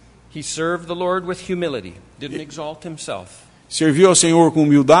constante. He served the Lord with humility, didn't exalt himself. Serviu ao Senhor com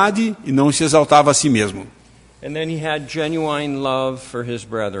humildade e não se exaltava a si mesmo. And then he had genuine love for his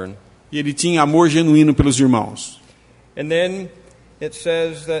brethren. E ele tinha amor genuíno pelos irmãos. And then it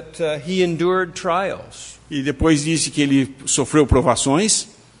says that he endured trials. E depois disse que ele sofreu provações.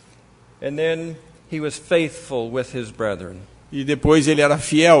 And then he was faithful with his brethren. E depois ele era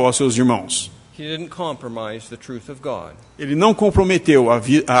fiel aos seus irmãos. He didn't compromise the truth of God. Ele não comprometeu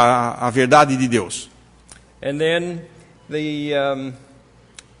a verdade de Deus. And then he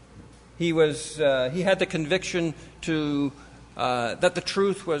had the conviction that the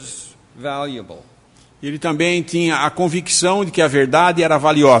truth was valuable. Ele também tinha a convicção de que a verdade era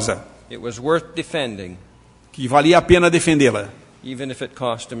valiosa, It was worth defending, que valia a pena defendê-la, even if it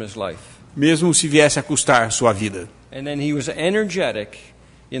cost him his life. mesmo se viesse a custar sua vida. And then he was energetic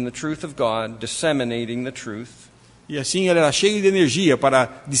in the truth of God, disseminating the truth. E assim ele era cheio de energia para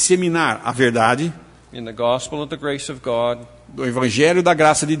disseminar a verdade In the gospel of the grace of God, do evangelho da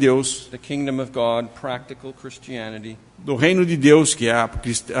graça de Deus, the kingdom of God, practical Christianity, do reino de Deus, que é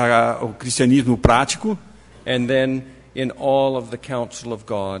o cristianismo prático, and then in all of the counsel of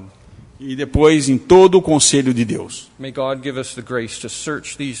God. e depois em todo o conselho de Deus. May God give us the grace to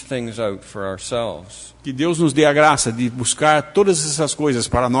search these things out for ourselves. Que Deus nos dê a graça de buscar todas essas coisas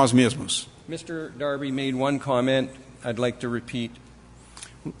para nós mesmos. Mr. Darby made one comment I'd like to repeat.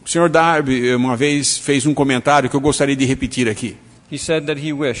 O Sr. Darby uma vez fez um comentário que eu gostaria de repetir aqui. He said that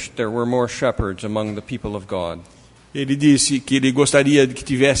he wished there were more shepherds among the people of God. Ele disse que ele gostaria de que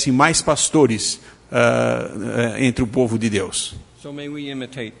tivesse mais pastores entre o povo de Deus. So may we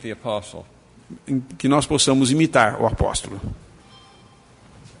imitate the apostle. Que nós possamos imitar o apóstolo.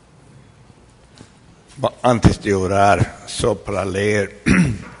 Bom, antes de orar, só para ler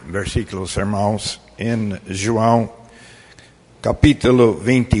versículos, irmãos, em João, capítulo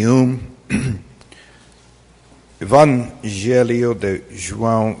 21, Evangelho de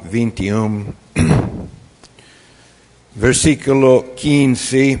João 21, versículo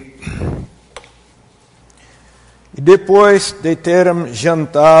 15. E depois de terem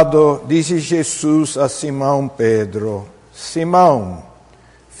jantado, disse Jesus a Simão Pedro: Simão,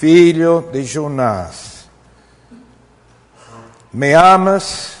 filho de Jonás, me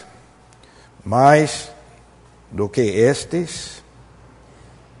amas mais do que estes?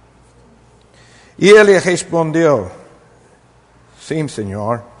 E ele respondeu: sim,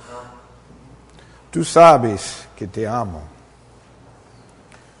 Senhor, tu sabes que te amo.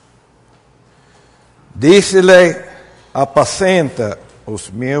 Disse-lhe: apacenta os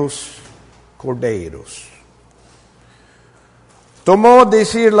meus cordeiros. Tomou a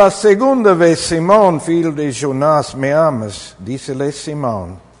dizer a segunda vez: Simão, filho de Jonás, me amas? Disse-lhe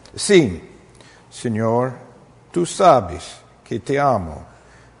Simão: sim, Senhor, tu sabes que te amo.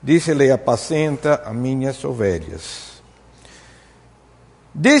 Disse-lhe: apacenta as minhas ovelhas.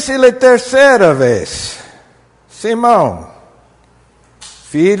 Disse-lhe terceira vez: Simão,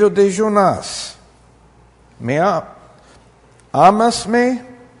 filho de Jonás, amas-me?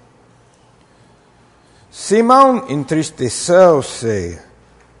 Simão entristeceu-se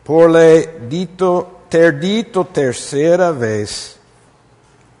por lhe ter dito terceira vez: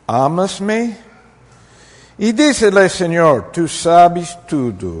 amas-me? E disse-lhe: Senhor, tu sabes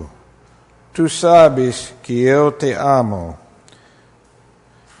tudo. Tu sabes que eu te amo.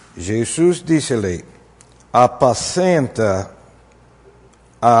 Jesus disse-lhe: apacenta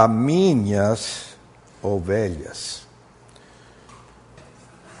as minhas ovelhas.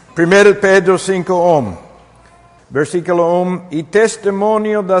 1 Pedro 5:1, versículo 1: e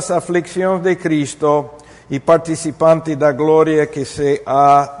testemunho das aflições de Cristo e participante da glória que se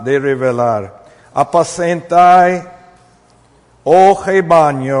há de revelar. Apacentai o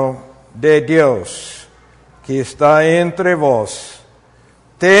rebanho de Deus que está entre vós,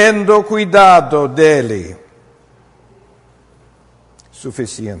 tendo cuidado dele.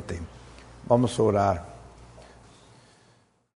 Suficiente. Vamos orar.